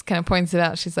else kind of points it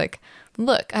out, she's like,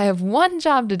 look, I have one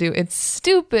job to do. It's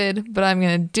stupid, but I'm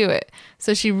going to do it.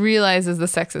 So she realizes the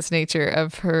sexist nature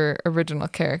of her original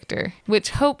character, which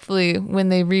hopefully when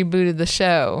they rebooted the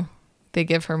show, they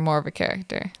give her more of a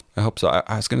character. I hope so.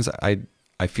 I was going to say,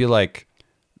 I feel like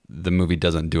the movie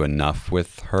doesn't do enough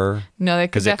with her. No, they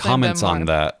because it comments on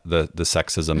that the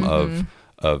sexism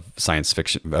of science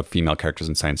fiction, of female characters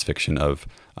in science fiction, of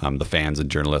the fans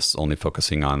and journalists only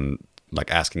focusing on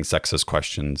like asking sexist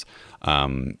questions,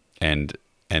 and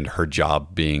her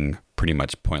job being pretty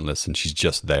much pointless, and she's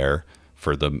just there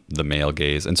for the male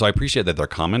gaze. And so I appreciate that they're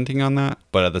commenting on that,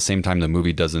 but at the same time, the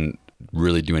movie doesn't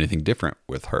really do anything different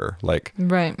with her. Like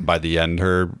by the end,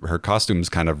 her costume's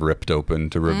kind of ripped open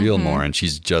to reveal more, and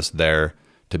she's just there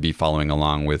to be following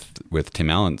along with Tim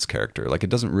Allen's character. Like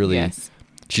it doesn't really,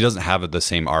 she doesn't have the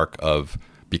same arc of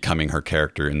becoming her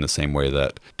character in the same way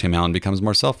that Tim Allen becomes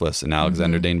more selfless and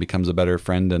Alexander Dane becomes a better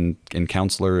friend and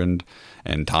counselor and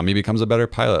Tommy becomes a better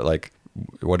pilot. Like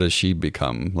what does she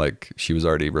become? Like she was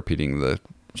already repeating the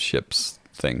ship's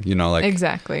thing, like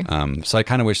exactly. So I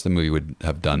kind of wish the movie would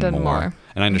have done more.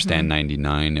 And I understand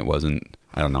 99, it wasn't,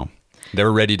 I don't know. They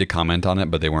were ready to comment on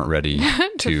it, but they weren't ready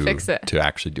To fix it. to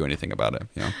actually do anything about it.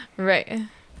 You know? Right.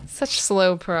 Such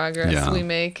slow progress we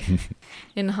make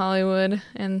in Hollywood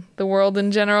and the world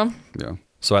in general. Yeah.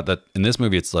 So in this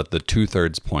movie, it's at the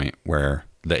 2/3 point where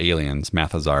the aliens,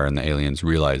 Mathazar and the aliens,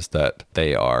 realize that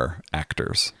they are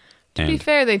actors. To be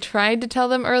fair, they tried to tell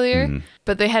them earlier,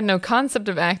 but they had no concept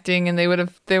of acting, and they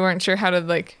weren't sure how to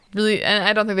like really. And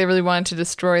I don't think they really wanted to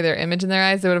destroy their image in their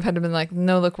eyes. They would have had to been like,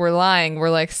 "No, look, we're lying. We're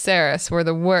like Saris. We're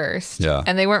the worst." Yeah.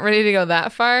 And they weren't ready to go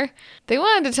that far. They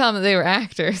wanted to tell them that they were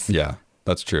actors. Yeah,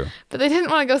 that's true. But they didn't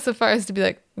want to go so far as to be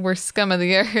like, "We're scum of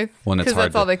the earth," Well, because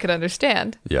that's all they could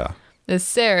understand. Yeah. Is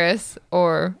Saris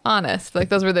or honest. Like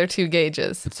those were their two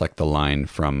gauges. It's like the line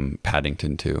from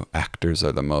Paddington 2, actors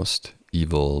are the most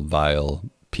evil, vile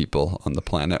people on the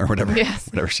planet, or whatever. Yes.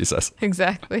 Whatever she says.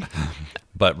 Exactly.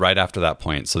 But right after that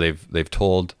point, so they've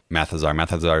told Mathazar.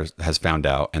 Mathazar has found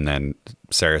out, and then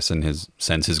Saracen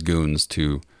sends his goons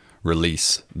to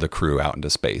release the crew out into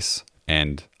space.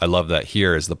 And I love that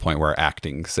here is the point where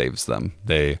acting saves them.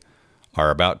 They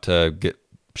are about to get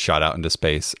shot out into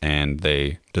space, and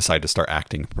they decide to start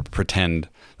acting, pretend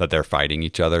that they're fighting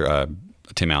each other,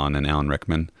 Tim Allen and Alan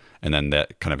Rickman. And then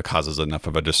that kind of causes enough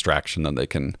of a distraction that they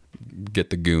can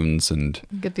get the goons and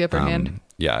get the upper hand.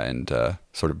 Yeah, and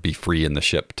sort of be free in the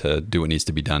ship to do what needs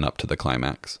to be done up to the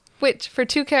climax. Which, for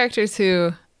two actors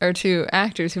who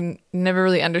never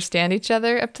really understand each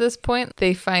other up to this point,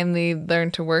 they finally learn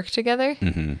to work together.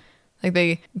 Mm-hmm. Like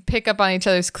they pick up on each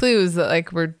other's clues that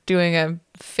like we're doing a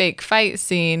fake fight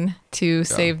scene to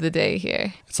save the day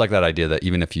here. It's like that idea that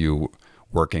even if you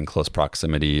work in close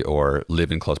proximity or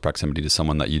live in close proximity to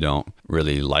someone that you don't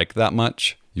really like that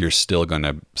much, you're still going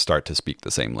to start to speak the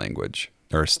same language,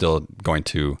 or still going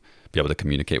to be able to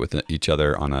communicate with each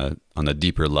other on a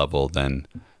deeper level than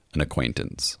an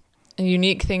acquaintance. A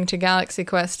unique thing to Galaxy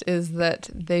Quest is that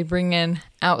they bring in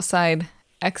outside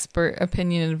expert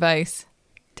opinion advice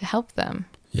to help them.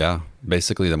 Yeah.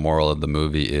 Basically, the moral of the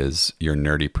movie is your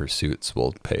nerdy pursuits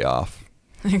will pay off.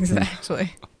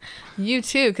 Exactly. You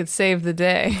too could save the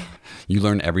day. You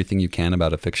learn everything you can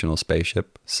about a fictional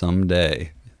spaceship.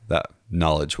 Someday, that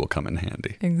knowledge will come in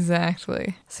handy.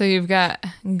 Exactly. So you've got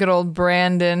good old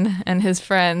Brandon and his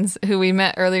friends, who we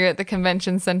met earlier at the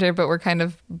convention center, but were kind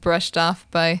of brushed off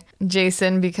by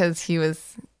Jason because he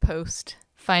was post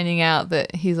finding out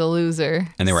that he's a loser.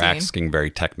 And they were asking very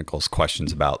technical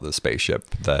questions about the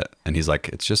spaceship, and he's like,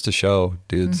 it's just a show,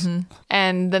 dudes. Mm-hmm.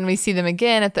 And then we see them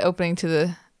again at the opening to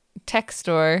the tech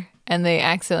store, and they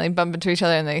accidentally bump into each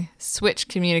other and they switch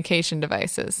communication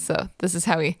devices. So this is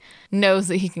how he knows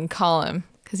that he can call him,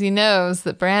 because he knows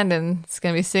that Brandon's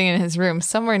going to be sitting in his room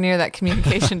somewhere near that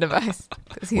communication device,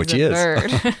 because he's Which a he is.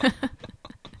 nerd.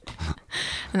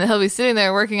 And that he'll be sitting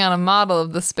there working on a model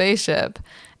of the spaceship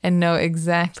and know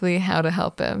exactly how to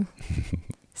help him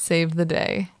save the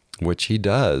day. Which he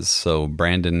does. So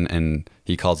Brandon, and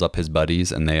he calls up his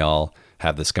buddies, and they all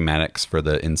have the schematics for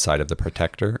the inside of the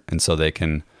Protector. And so they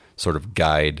can sort of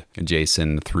guide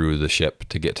Jason through the ship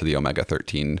to get to the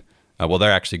Omega-13. Well,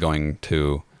 they're actually going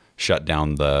to shut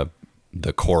down the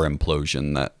core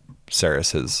implosion that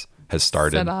Saris has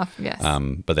started. Set off, yes.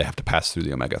 But they have to pass through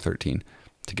the Omega-13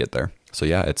 to get there. So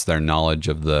yeah, it's their knowledge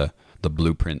of the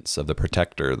blueprints of the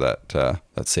Protector that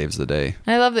saves the day.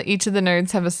 I love that each of the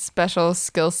nerds have a special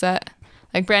skill set.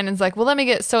 Like Brandon's like, well, let me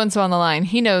get so-and-so on the line.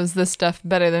 He knows this stuff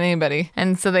better than anybody.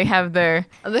 And so they have they're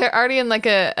already in like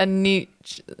a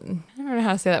niche. I don't know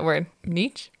how to say that word.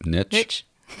 Niche? Niche?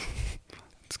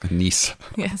 It's a niece.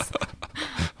 Yes.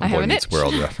 I have a niche.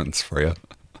 World reference for you.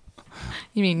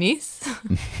 You mean niece?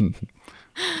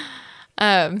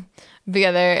 But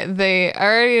yeah, they are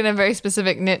already in a very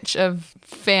specific niche of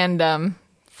fandom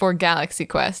for Galaxy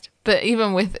Quest. But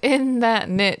even within that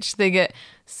niche, they get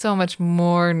so much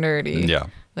more nerdy. Yeah.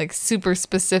 Like super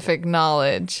specific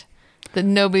knowledge that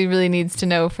nobody really needs to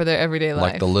know for their everyday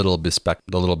life. Like the little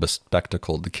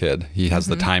bespectacled kid. He has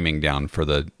the timing down for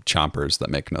the chompers that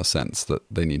make no sense that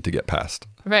they need to get past.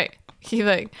 Right. He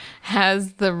like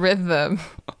has the rhythm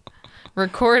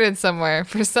recorded somewhere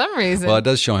for some reason. Well, it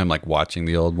does show him like watching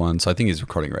the old one, so I think he's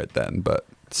recording right then, but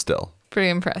still. Pretty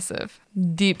impressive.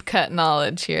 Deep cut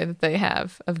knowledge here that they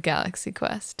have of Galaxy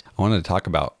Quest. I wanted to talk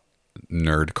about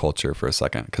nerd culture for a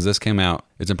second, because this came out,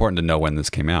 it's important to know when this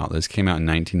came out. This came out in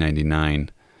 1999.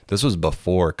 This was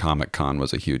before Comic-Con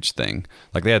was a huge thing.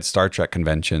 Like they had Star Trek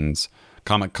conventions.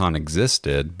 Comic-Con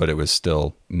existed, but it was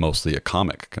still mostly a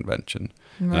comic convention.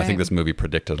 Right. And I think this movie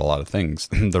predicted a lot of things.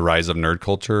 The rise of nerd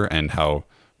culture and how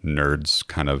nerds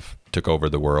kind of took over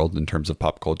the world in terms of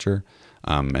pop culture.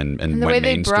 and And the way went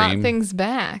they mainstream. brought things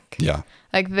back. Yeah.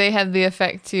 Like they had the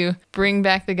effect to bring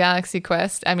back the Galaxy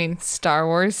Quest. I mean, Star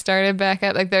Wars started back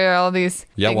up. Like there are all these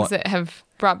things that have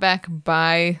brought back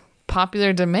by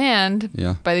popular demand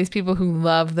by these people who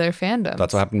love their fandom.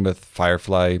 That's what happened with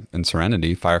Firefly and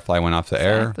Serenity. Firefly went off the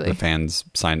air. The fans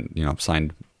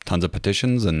signed tons of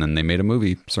petitions, and then they made a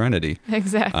movie, Serenity.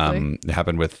 Exactly. It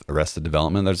happened with Arrested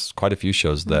Development. There's quite a few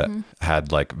shows that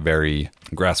had like very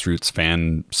grassroots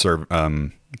fan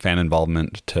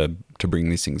involvement to bring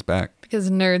these things back. Because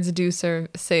nerds do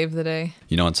save the day.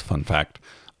 You know, it's a fun fact.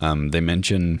 They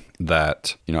mention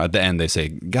that, at the end they say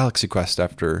Galaxy Quest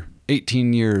after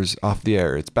 18 years off the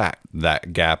air, it's back.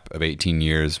 That gap of 18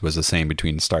 years was the same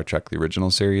between Star Trek, the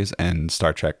original series, and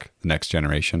Star Trek, The Next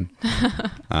Generation.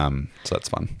 So that's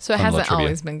fun. So it fun hasn't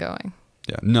always been going.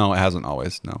 Yeah. No, it hasn't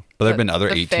always. No. But there have been other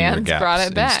 18-year gaps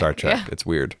in Star Trek. Yeah. It's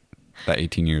weird. That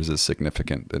 18 years is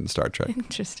significant in Star Trek.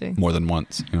 Interesting. More than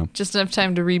once. Just enough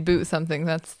time to reboot something.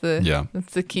 That's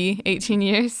the key. 18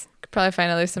 years. Could probably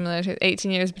find other similarities.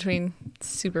 18 years between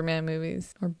Superman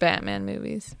movies or Batman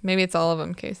movies. Maybe it's all of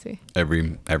them, Casey.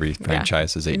 Every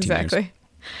franchise is 18 years. Exactly.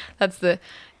 That's the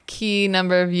key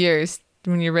number of years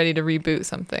when you're ready to reboot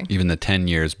something. Even the 10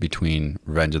 years between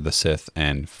Revenge of the Sith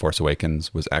and Force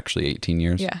Awakens was actually 18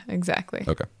 years. Yeah, exactly.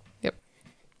 Okay. Yep.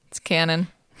 It's canon.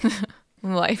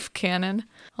 Life canon,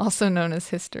 also known as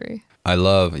history.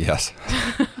 Yes.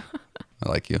 I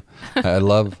like you. I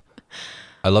love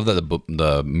that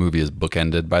the movie is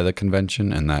bookended by the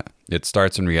convention, and that it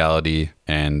starts in reality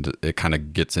and it kind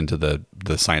of gets into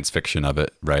the science fiction of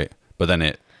it, right? But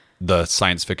then the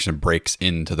science fiction breaks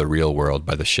into the real world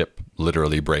by the ship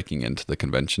literally breaking into the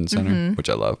convention center, which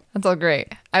I love. That's all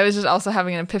great. I was just also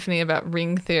having an epiphany about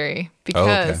ring theory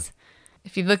because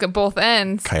if you look at both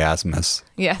ends, chiasmus.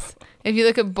 Yes. If you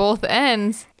look at both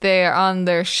ends, they're on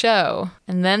their show,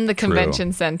 and then the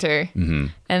convention center,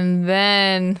 and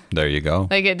then there you go.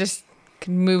 Like it just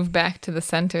can move back to the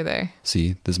center there.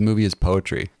 See, this movie is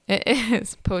poetry. It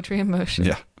is poetry in motion.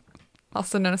 Yeah.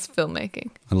 Also known as filmmaking.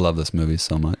 I love this movie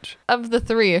so much. Of the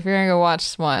three, if you're gonna go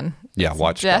watch one,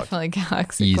 watch definitely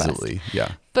Galaxy Quest. Easily,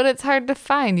 yeah. But it's hard to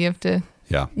find. You have to.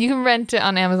 Yeah. You can rent it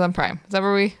on Amazon Prime. Is that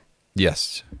where we?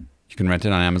 Yes. You can rent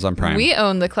it on Amazon Prime. We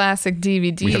own the classic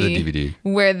DVD. We have the DVD.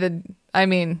 Where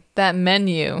that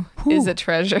menu is a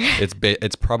treasure.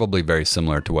 It's probably very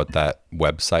similar to what that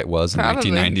website was in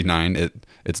 1999.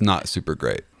 It's not super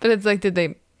great. But it's like, did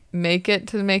they make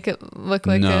it look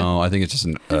like No, I think it's just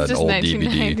an old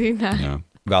DVD. Yeah.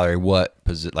 Valerie, what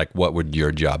would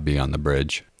your job be on the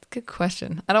bridge? Good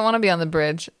question. I don't want to be on the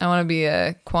bridge. I want to be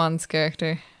a Quan's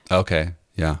character. Okay.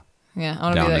 Yeah. Yeah, I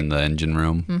want to down be in the engine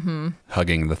room,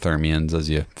 hugging the Thermians as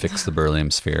you fix the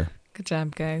beryllium sphere. Good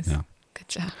job, guys. Yeah. Good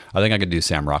job. I think I could do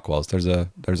Sam Rockwell's. There's a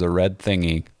red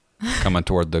thingy coming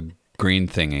toward the green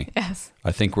thingy. Yes.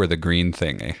 I think we're the green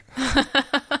thingy.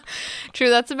 True,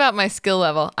 that's about my skill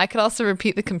level. I could also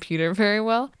repeat the computer very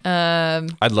well.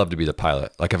 I'd love to be the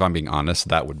pilot. Like, if I'm being honest,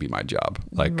 that would be my job.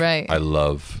 Like, right. I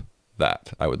love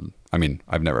that.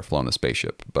 I've never flown a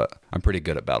spaceship, but I'm pretty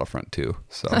good at Battlefront 2,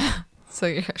 so... So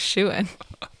you're a shoo-in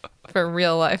for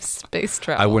real life space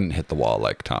travel. I wouldn't hit the wall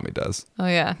like Tommy does. Oh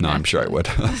yeah. No, I'm sure I would.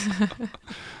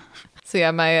 So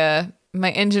yeah,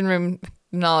 my engine room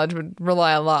knowledge would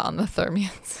rely a lot on the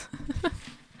Thermians.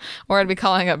 Or I'd be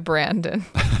calling up Brandon.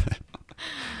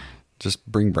 Just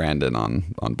bring Brandon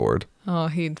on board. Oh,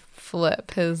 he'd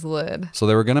flip his lid. So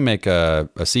they were going to make a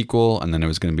sequel, and then it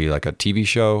was going to be like a TV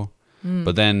show.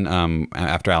 But then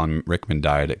after Alan Rickman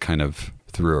died, it kind of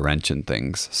threw a wrench in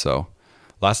things. So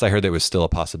last I heard, it was still a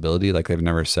possibility. Like, they've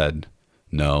never said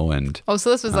no. And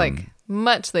so this was like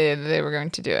much later that they were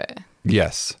going to do it.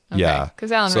 Yes. Okay. Yeah.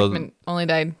 Because Alan Rickman only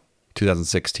died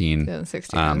 2016.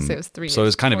 2016. I would say it was 3 years. So it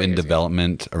was kind of in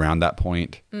development around that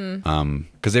point.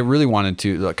 Because they really wanted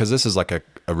to, because this is like a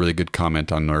really good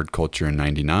comment on nerd culture in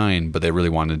 99, but they really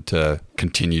wanted to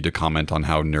continue to comment on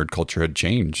how nerd culture had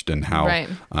changed and how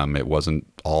it wasn't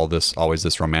always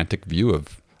this romantic view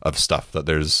of stuff, that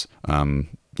there's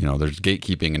there's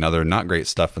gatekeeping and other not great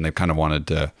stuff, and they've kind of wanted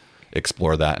to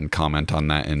explore that and comment on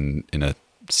that in a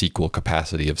sequel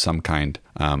capacity of some kind.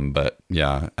 But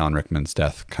yeah, Alan Rickman's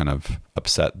death kind of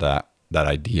upset that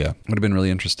idea. Would have been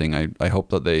really interesting. I hope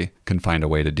that they can find a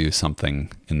way to do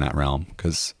something in that realm,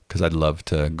 because I'd love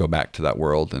to go back to that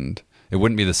world, and it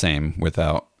wouldn't be the same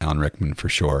without Alan Rickman for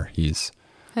sure.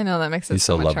 I know, that makes it he's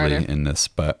so much lovely harder. in this.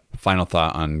 But final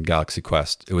thought on Galaxy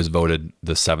Quest: it was voted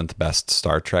the 7th best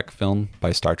Star Trek film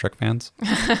by Star Trek fans.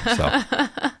 So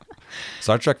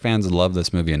Star Trek fans love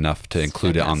this movie enough to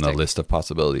include it on the list of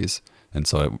possibilities, and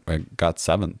so it got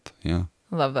 7th. Yeah,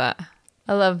 I love that.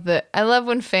 I love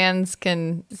when fans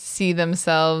can see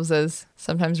themselves as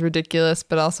sometimes ridiculous,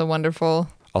 but also wonderful.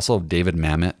 Also, David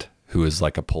Mamet, who is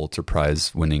like a Pulitzer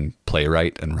Prize winning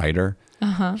playwright and writer,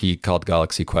 he called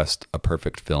Galaxy Quest a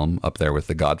perfect film, up there with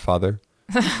The Godfather.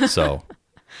 So,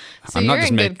 So you're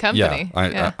in good company.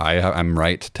 Yeah, I'm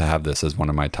right to have this as one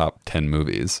of my top 10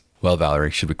 movies. Well,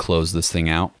 Valerie, should we close this thing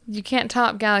out? You can't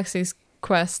top Galaxy's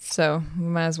Quest, so we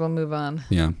might as well move on.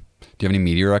 Yeah. Do you have any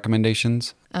media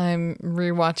recommendations? I'm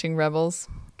rewatching Rebels,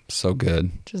 So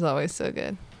good. which is always so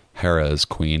good. Hera is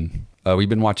queen. We've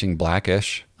been watching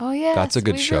Blackish. Oh yeah, That's a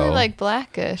good show. Really like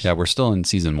Blackish. Yeah, we're still in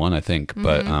season 1, I think,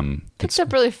 but Picks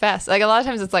up really fast. Like a lot of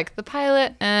times, it's like the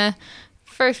pilot,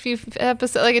 first few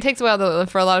episodes. Like it takes a while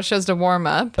for a lot of shows to warm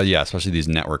up. yeah, especially these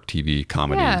network TV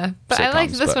comedy. Yeah, but I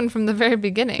liked sitcoms, this but one from the very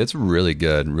beginning. It's really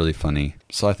good, really funny.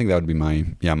 So I think that would be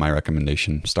my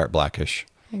recommendation. Start Blackish.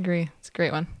 I agree. It's a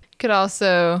great one. Could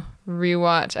also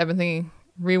rewatch. I've been thinking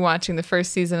rewatching the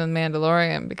first season of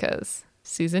Mandalorian because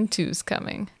season 2's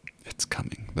coming. It's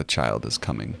coming. The child is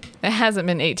coming. It hasn't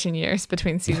been 18 years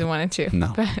between season 1 and 2.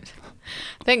 No. But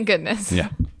thank goodness. Yeah.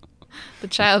 The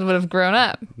child would have grown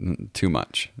up. Too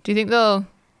much. Do you think they'll...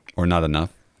 Or not enough.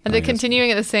 Are they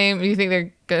continuing at the same... Do you think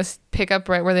they're going to pick up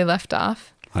right where they left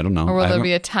off? I don't know. Or will there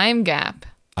be a time gap?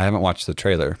 I haven't watched the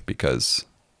trailer because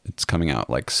it's coming out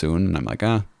like soon. And I'm like,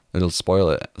 it'll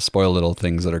spoil little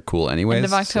things that are cool anyways. End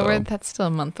of October? So That's still a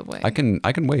month away. I can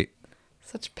wait.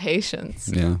 Such patience.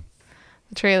 Yeah.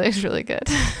 The trailer's really good.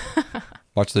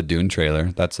 Watch the Dune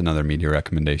trailer. That's another media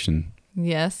recommendation.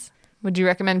 Yes. Would you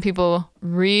recommend people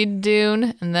read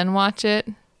Dune and then watch it?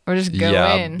 Or just go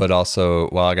in? But also,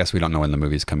 well, I guess we don't know when the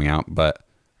movie's coming out, but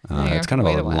it's kind of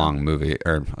Wait a a while. long movie,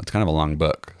 or it's kind of a long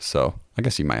book. So I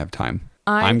guess you might have time.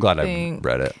 I'm glad I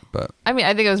read it, but I mean,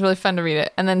 I think it was really fun to read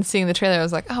it. And then seeing the trailer, I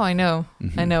was like, oh, I know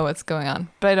what's going on.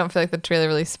 But I don't feel like the trailer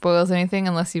really spoils anything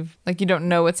unless you don't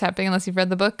know what's happening unless you've read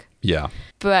the book. yeah.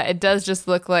 But it does just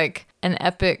look like an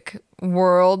epic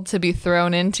world to be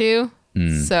thrown into.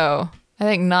 So I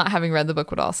think not having read the book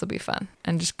would also be fun.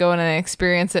 And just go in and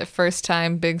experience it first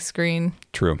time, big screen.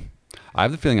 True. I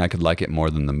have the feeling I could like it more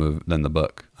than the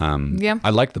book. Yeah. I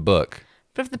like the book.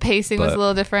 But if the pacing was a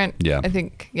little different, Yeah. I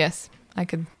think, yes, I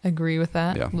could agree with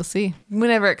that. Yeah. We'll see.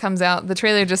 Whenever it comes out, the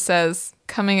trailer just says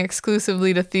coming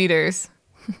exclusively to theaters.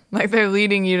 Like they're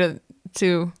leading you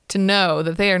to know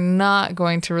that they are not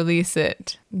going to release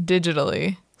it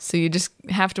digitally. So you just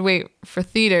have to wait for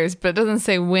theaters, but it doesn't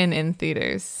say when in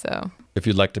theaters. So If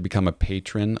you'd like to become a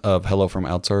patron of Hello from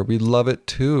Elsewhere, we love it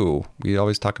too. We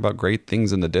always talk about great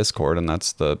things in the Discord, and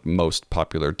that's the most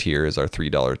popular tier is our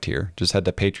 $3 tier. Just head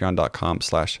to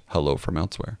patreon.com/Hello from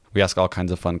Elsewhere. We ask all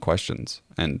kinds of fun questions,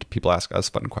 and people ask us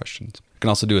fun questions. You can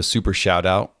also do a super shout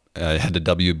out. Head to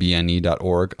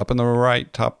wbne.org. Up in the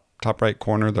right top right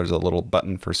corner, there's a little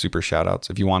button for super shout outs.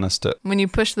 If you want us to when you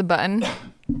push the button,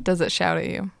 does it shout at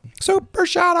you? super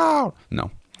shout out.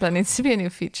 No, That needs to be a new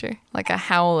feature, like a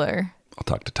howler. I'll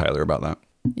talk to Tyler about that.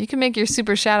 You can make your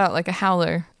super shout out like a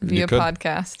howler via You could.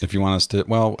 podcast. If you want us to,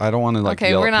 well, I don't want to Okay,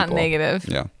 yell we're at not people. negative.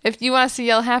 Yeah. If you want us to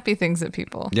yell happy things at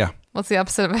people, Yeah. what's the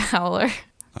opposite of a howler?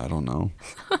 I don't know.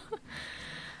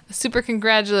 A super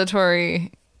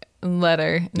congratulatory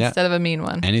letter instead of a mean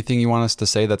one. Anything you want us to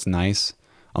say that's nice,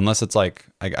 unless it's like,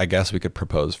 I guess we could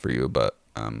propose for you, but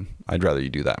I'd rather you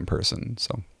do that in person.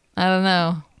 So. I don't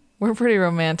know. We're pretty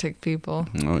romantic people.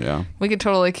 Oh yeah. We could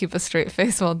totally keep a straight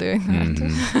face while doing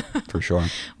that. For sure.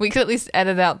 We could at least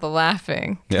edit out the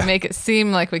laughing to Yeah. make it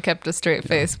seem like we kept a straight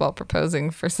face while proposing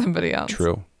for somebody else.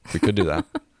 True. We could do that.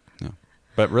 Yeah.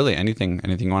 But really, anything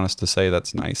you want us to say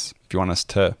that's nice. If you want us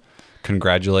to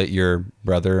congratulate your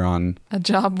brother on A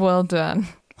job well done.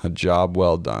 a job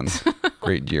well done,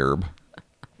 great job.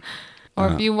 Or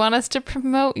if you want us to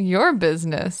promote your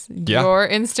business, Yeah. your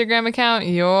Instagram account,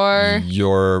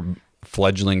 Your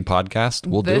fledgling podcast,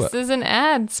 we'll do this it. is an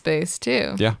ad space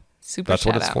too. Yeah. Super That's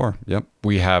what shout it's out. for. Yep.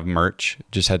 We have merch.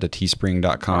 Just head to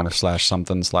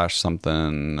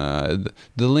teespring.com/something/something. The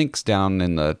link's down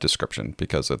in the description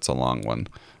because it's a long one.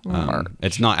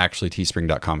 It's not actually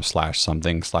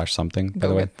teespring.com/something/something, by Go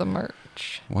the way. with the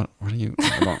merch. What are you?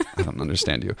 I don't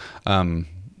understand you.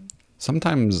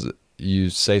 Sometimes you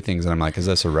say things and I'm like, is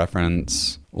this a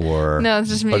reference or No, it's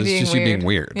just me but it's being just weird. you being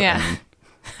weird. Yeah.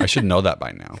 I should know that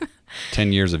by now.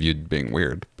 10 years of you being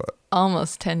weird, but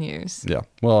Almost 10 years. yeah.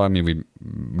 Well, I mean, we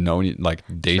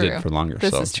dated True. for longer.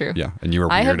 This so, is true. Yeah, and you were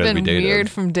weird I have as we been dated. weird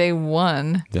from day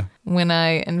one Yeah, when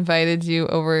I invited you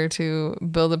over to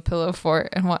build a pillow fort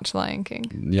and watch Lion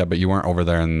King. yeah, but you weren't over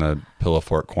there in the pillow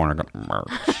fort corner going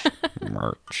merch,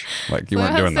 merch. Like you So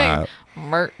weren't I'm doing saying that.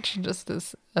 Merch just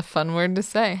is a fun word to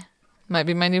say. Might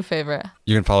be my new favorite.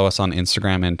 You can follow us on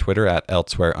Instagram and Twitter at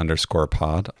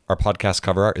elsewhere_pod. Our podcast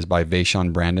cover art is by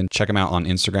Vaishon Brandon. Check him out on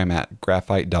Instagram at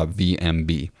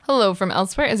graphite.vmb. Hello from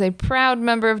Elsewhere is a proud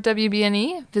member of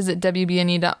WBNE. Visit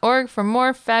WBNE.org for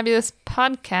more fabulous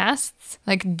podcasts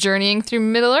like Journeying Through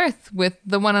Middle-earth with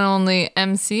the one and only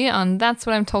MC on That's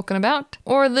What I'm Talking About,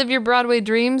 or Live Your Broadway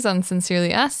Dreams on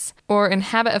Sincerely Us, or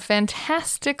Inhabit a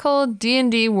Fantastical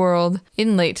D&D World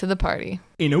in Late to the Party.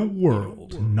 In a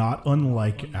world not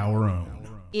unlike our own.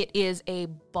 It is a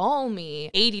balmy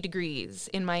 80 degrees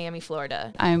in Miami,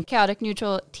 Florida. I'm chaotic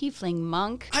neutral tiefling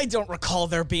monk. I don't recall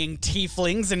there being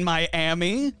tieflings in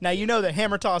Miami. Now you know that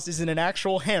hammer toss isn't an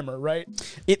actual hammer, right?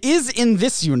 It is in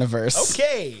this universe.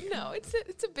 Okay. No, it's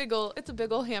a big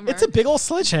ol' hammer. It's a big old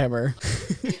sledgehammer.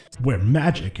 Where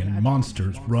magic and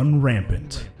monsters run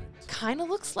rampant. Kind of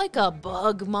looks like a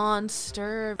bug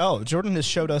monster. Oh, Jordan has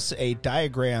showed us a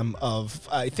diagram of,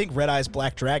 I think, Red Eye's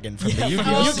Black Dragon from the Yu-Gi-Oh!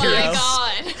 Oh series.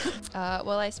 my god.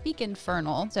 Well, I speak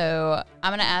infernal, so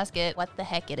I'm gonna ask it what the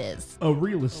heck it is. A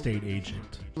real estate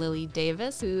agent. Lily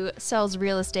Davis, who sells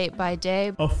real estate by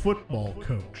day. A football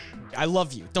coach. I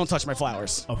love you. Don't touch my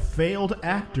flowers. A failed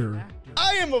actor.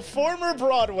 I am a former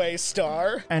Broadway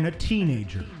star. And a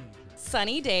teenager.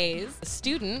 Sunny days, a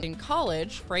student in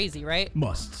college, crazy, right?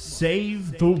 Must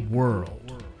save the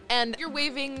world. And you're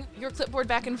waving your clipboard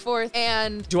back and forth,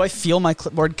 and Do I feel my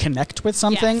clipboard connect with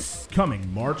something? yes.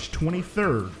 Coming March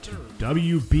 23rd to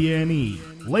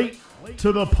WBNE. Late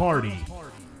to the party.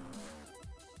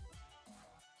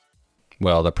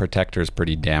 Well, the Protector's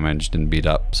pretty damaged and beat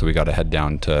up, so we got to head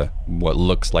down to what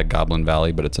looks like Goblin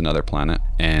Valley, but it's another planet,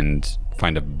 and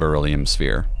find a beryllium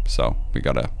sphere. So we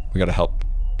gotta help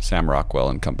Sam Rockwell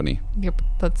and company. Yep,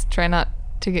 let's try not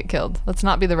to get killed. Let's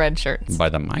not be the red shirts. By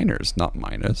the miners, not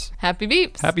miners. Happy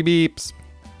beeps. Happy beeps.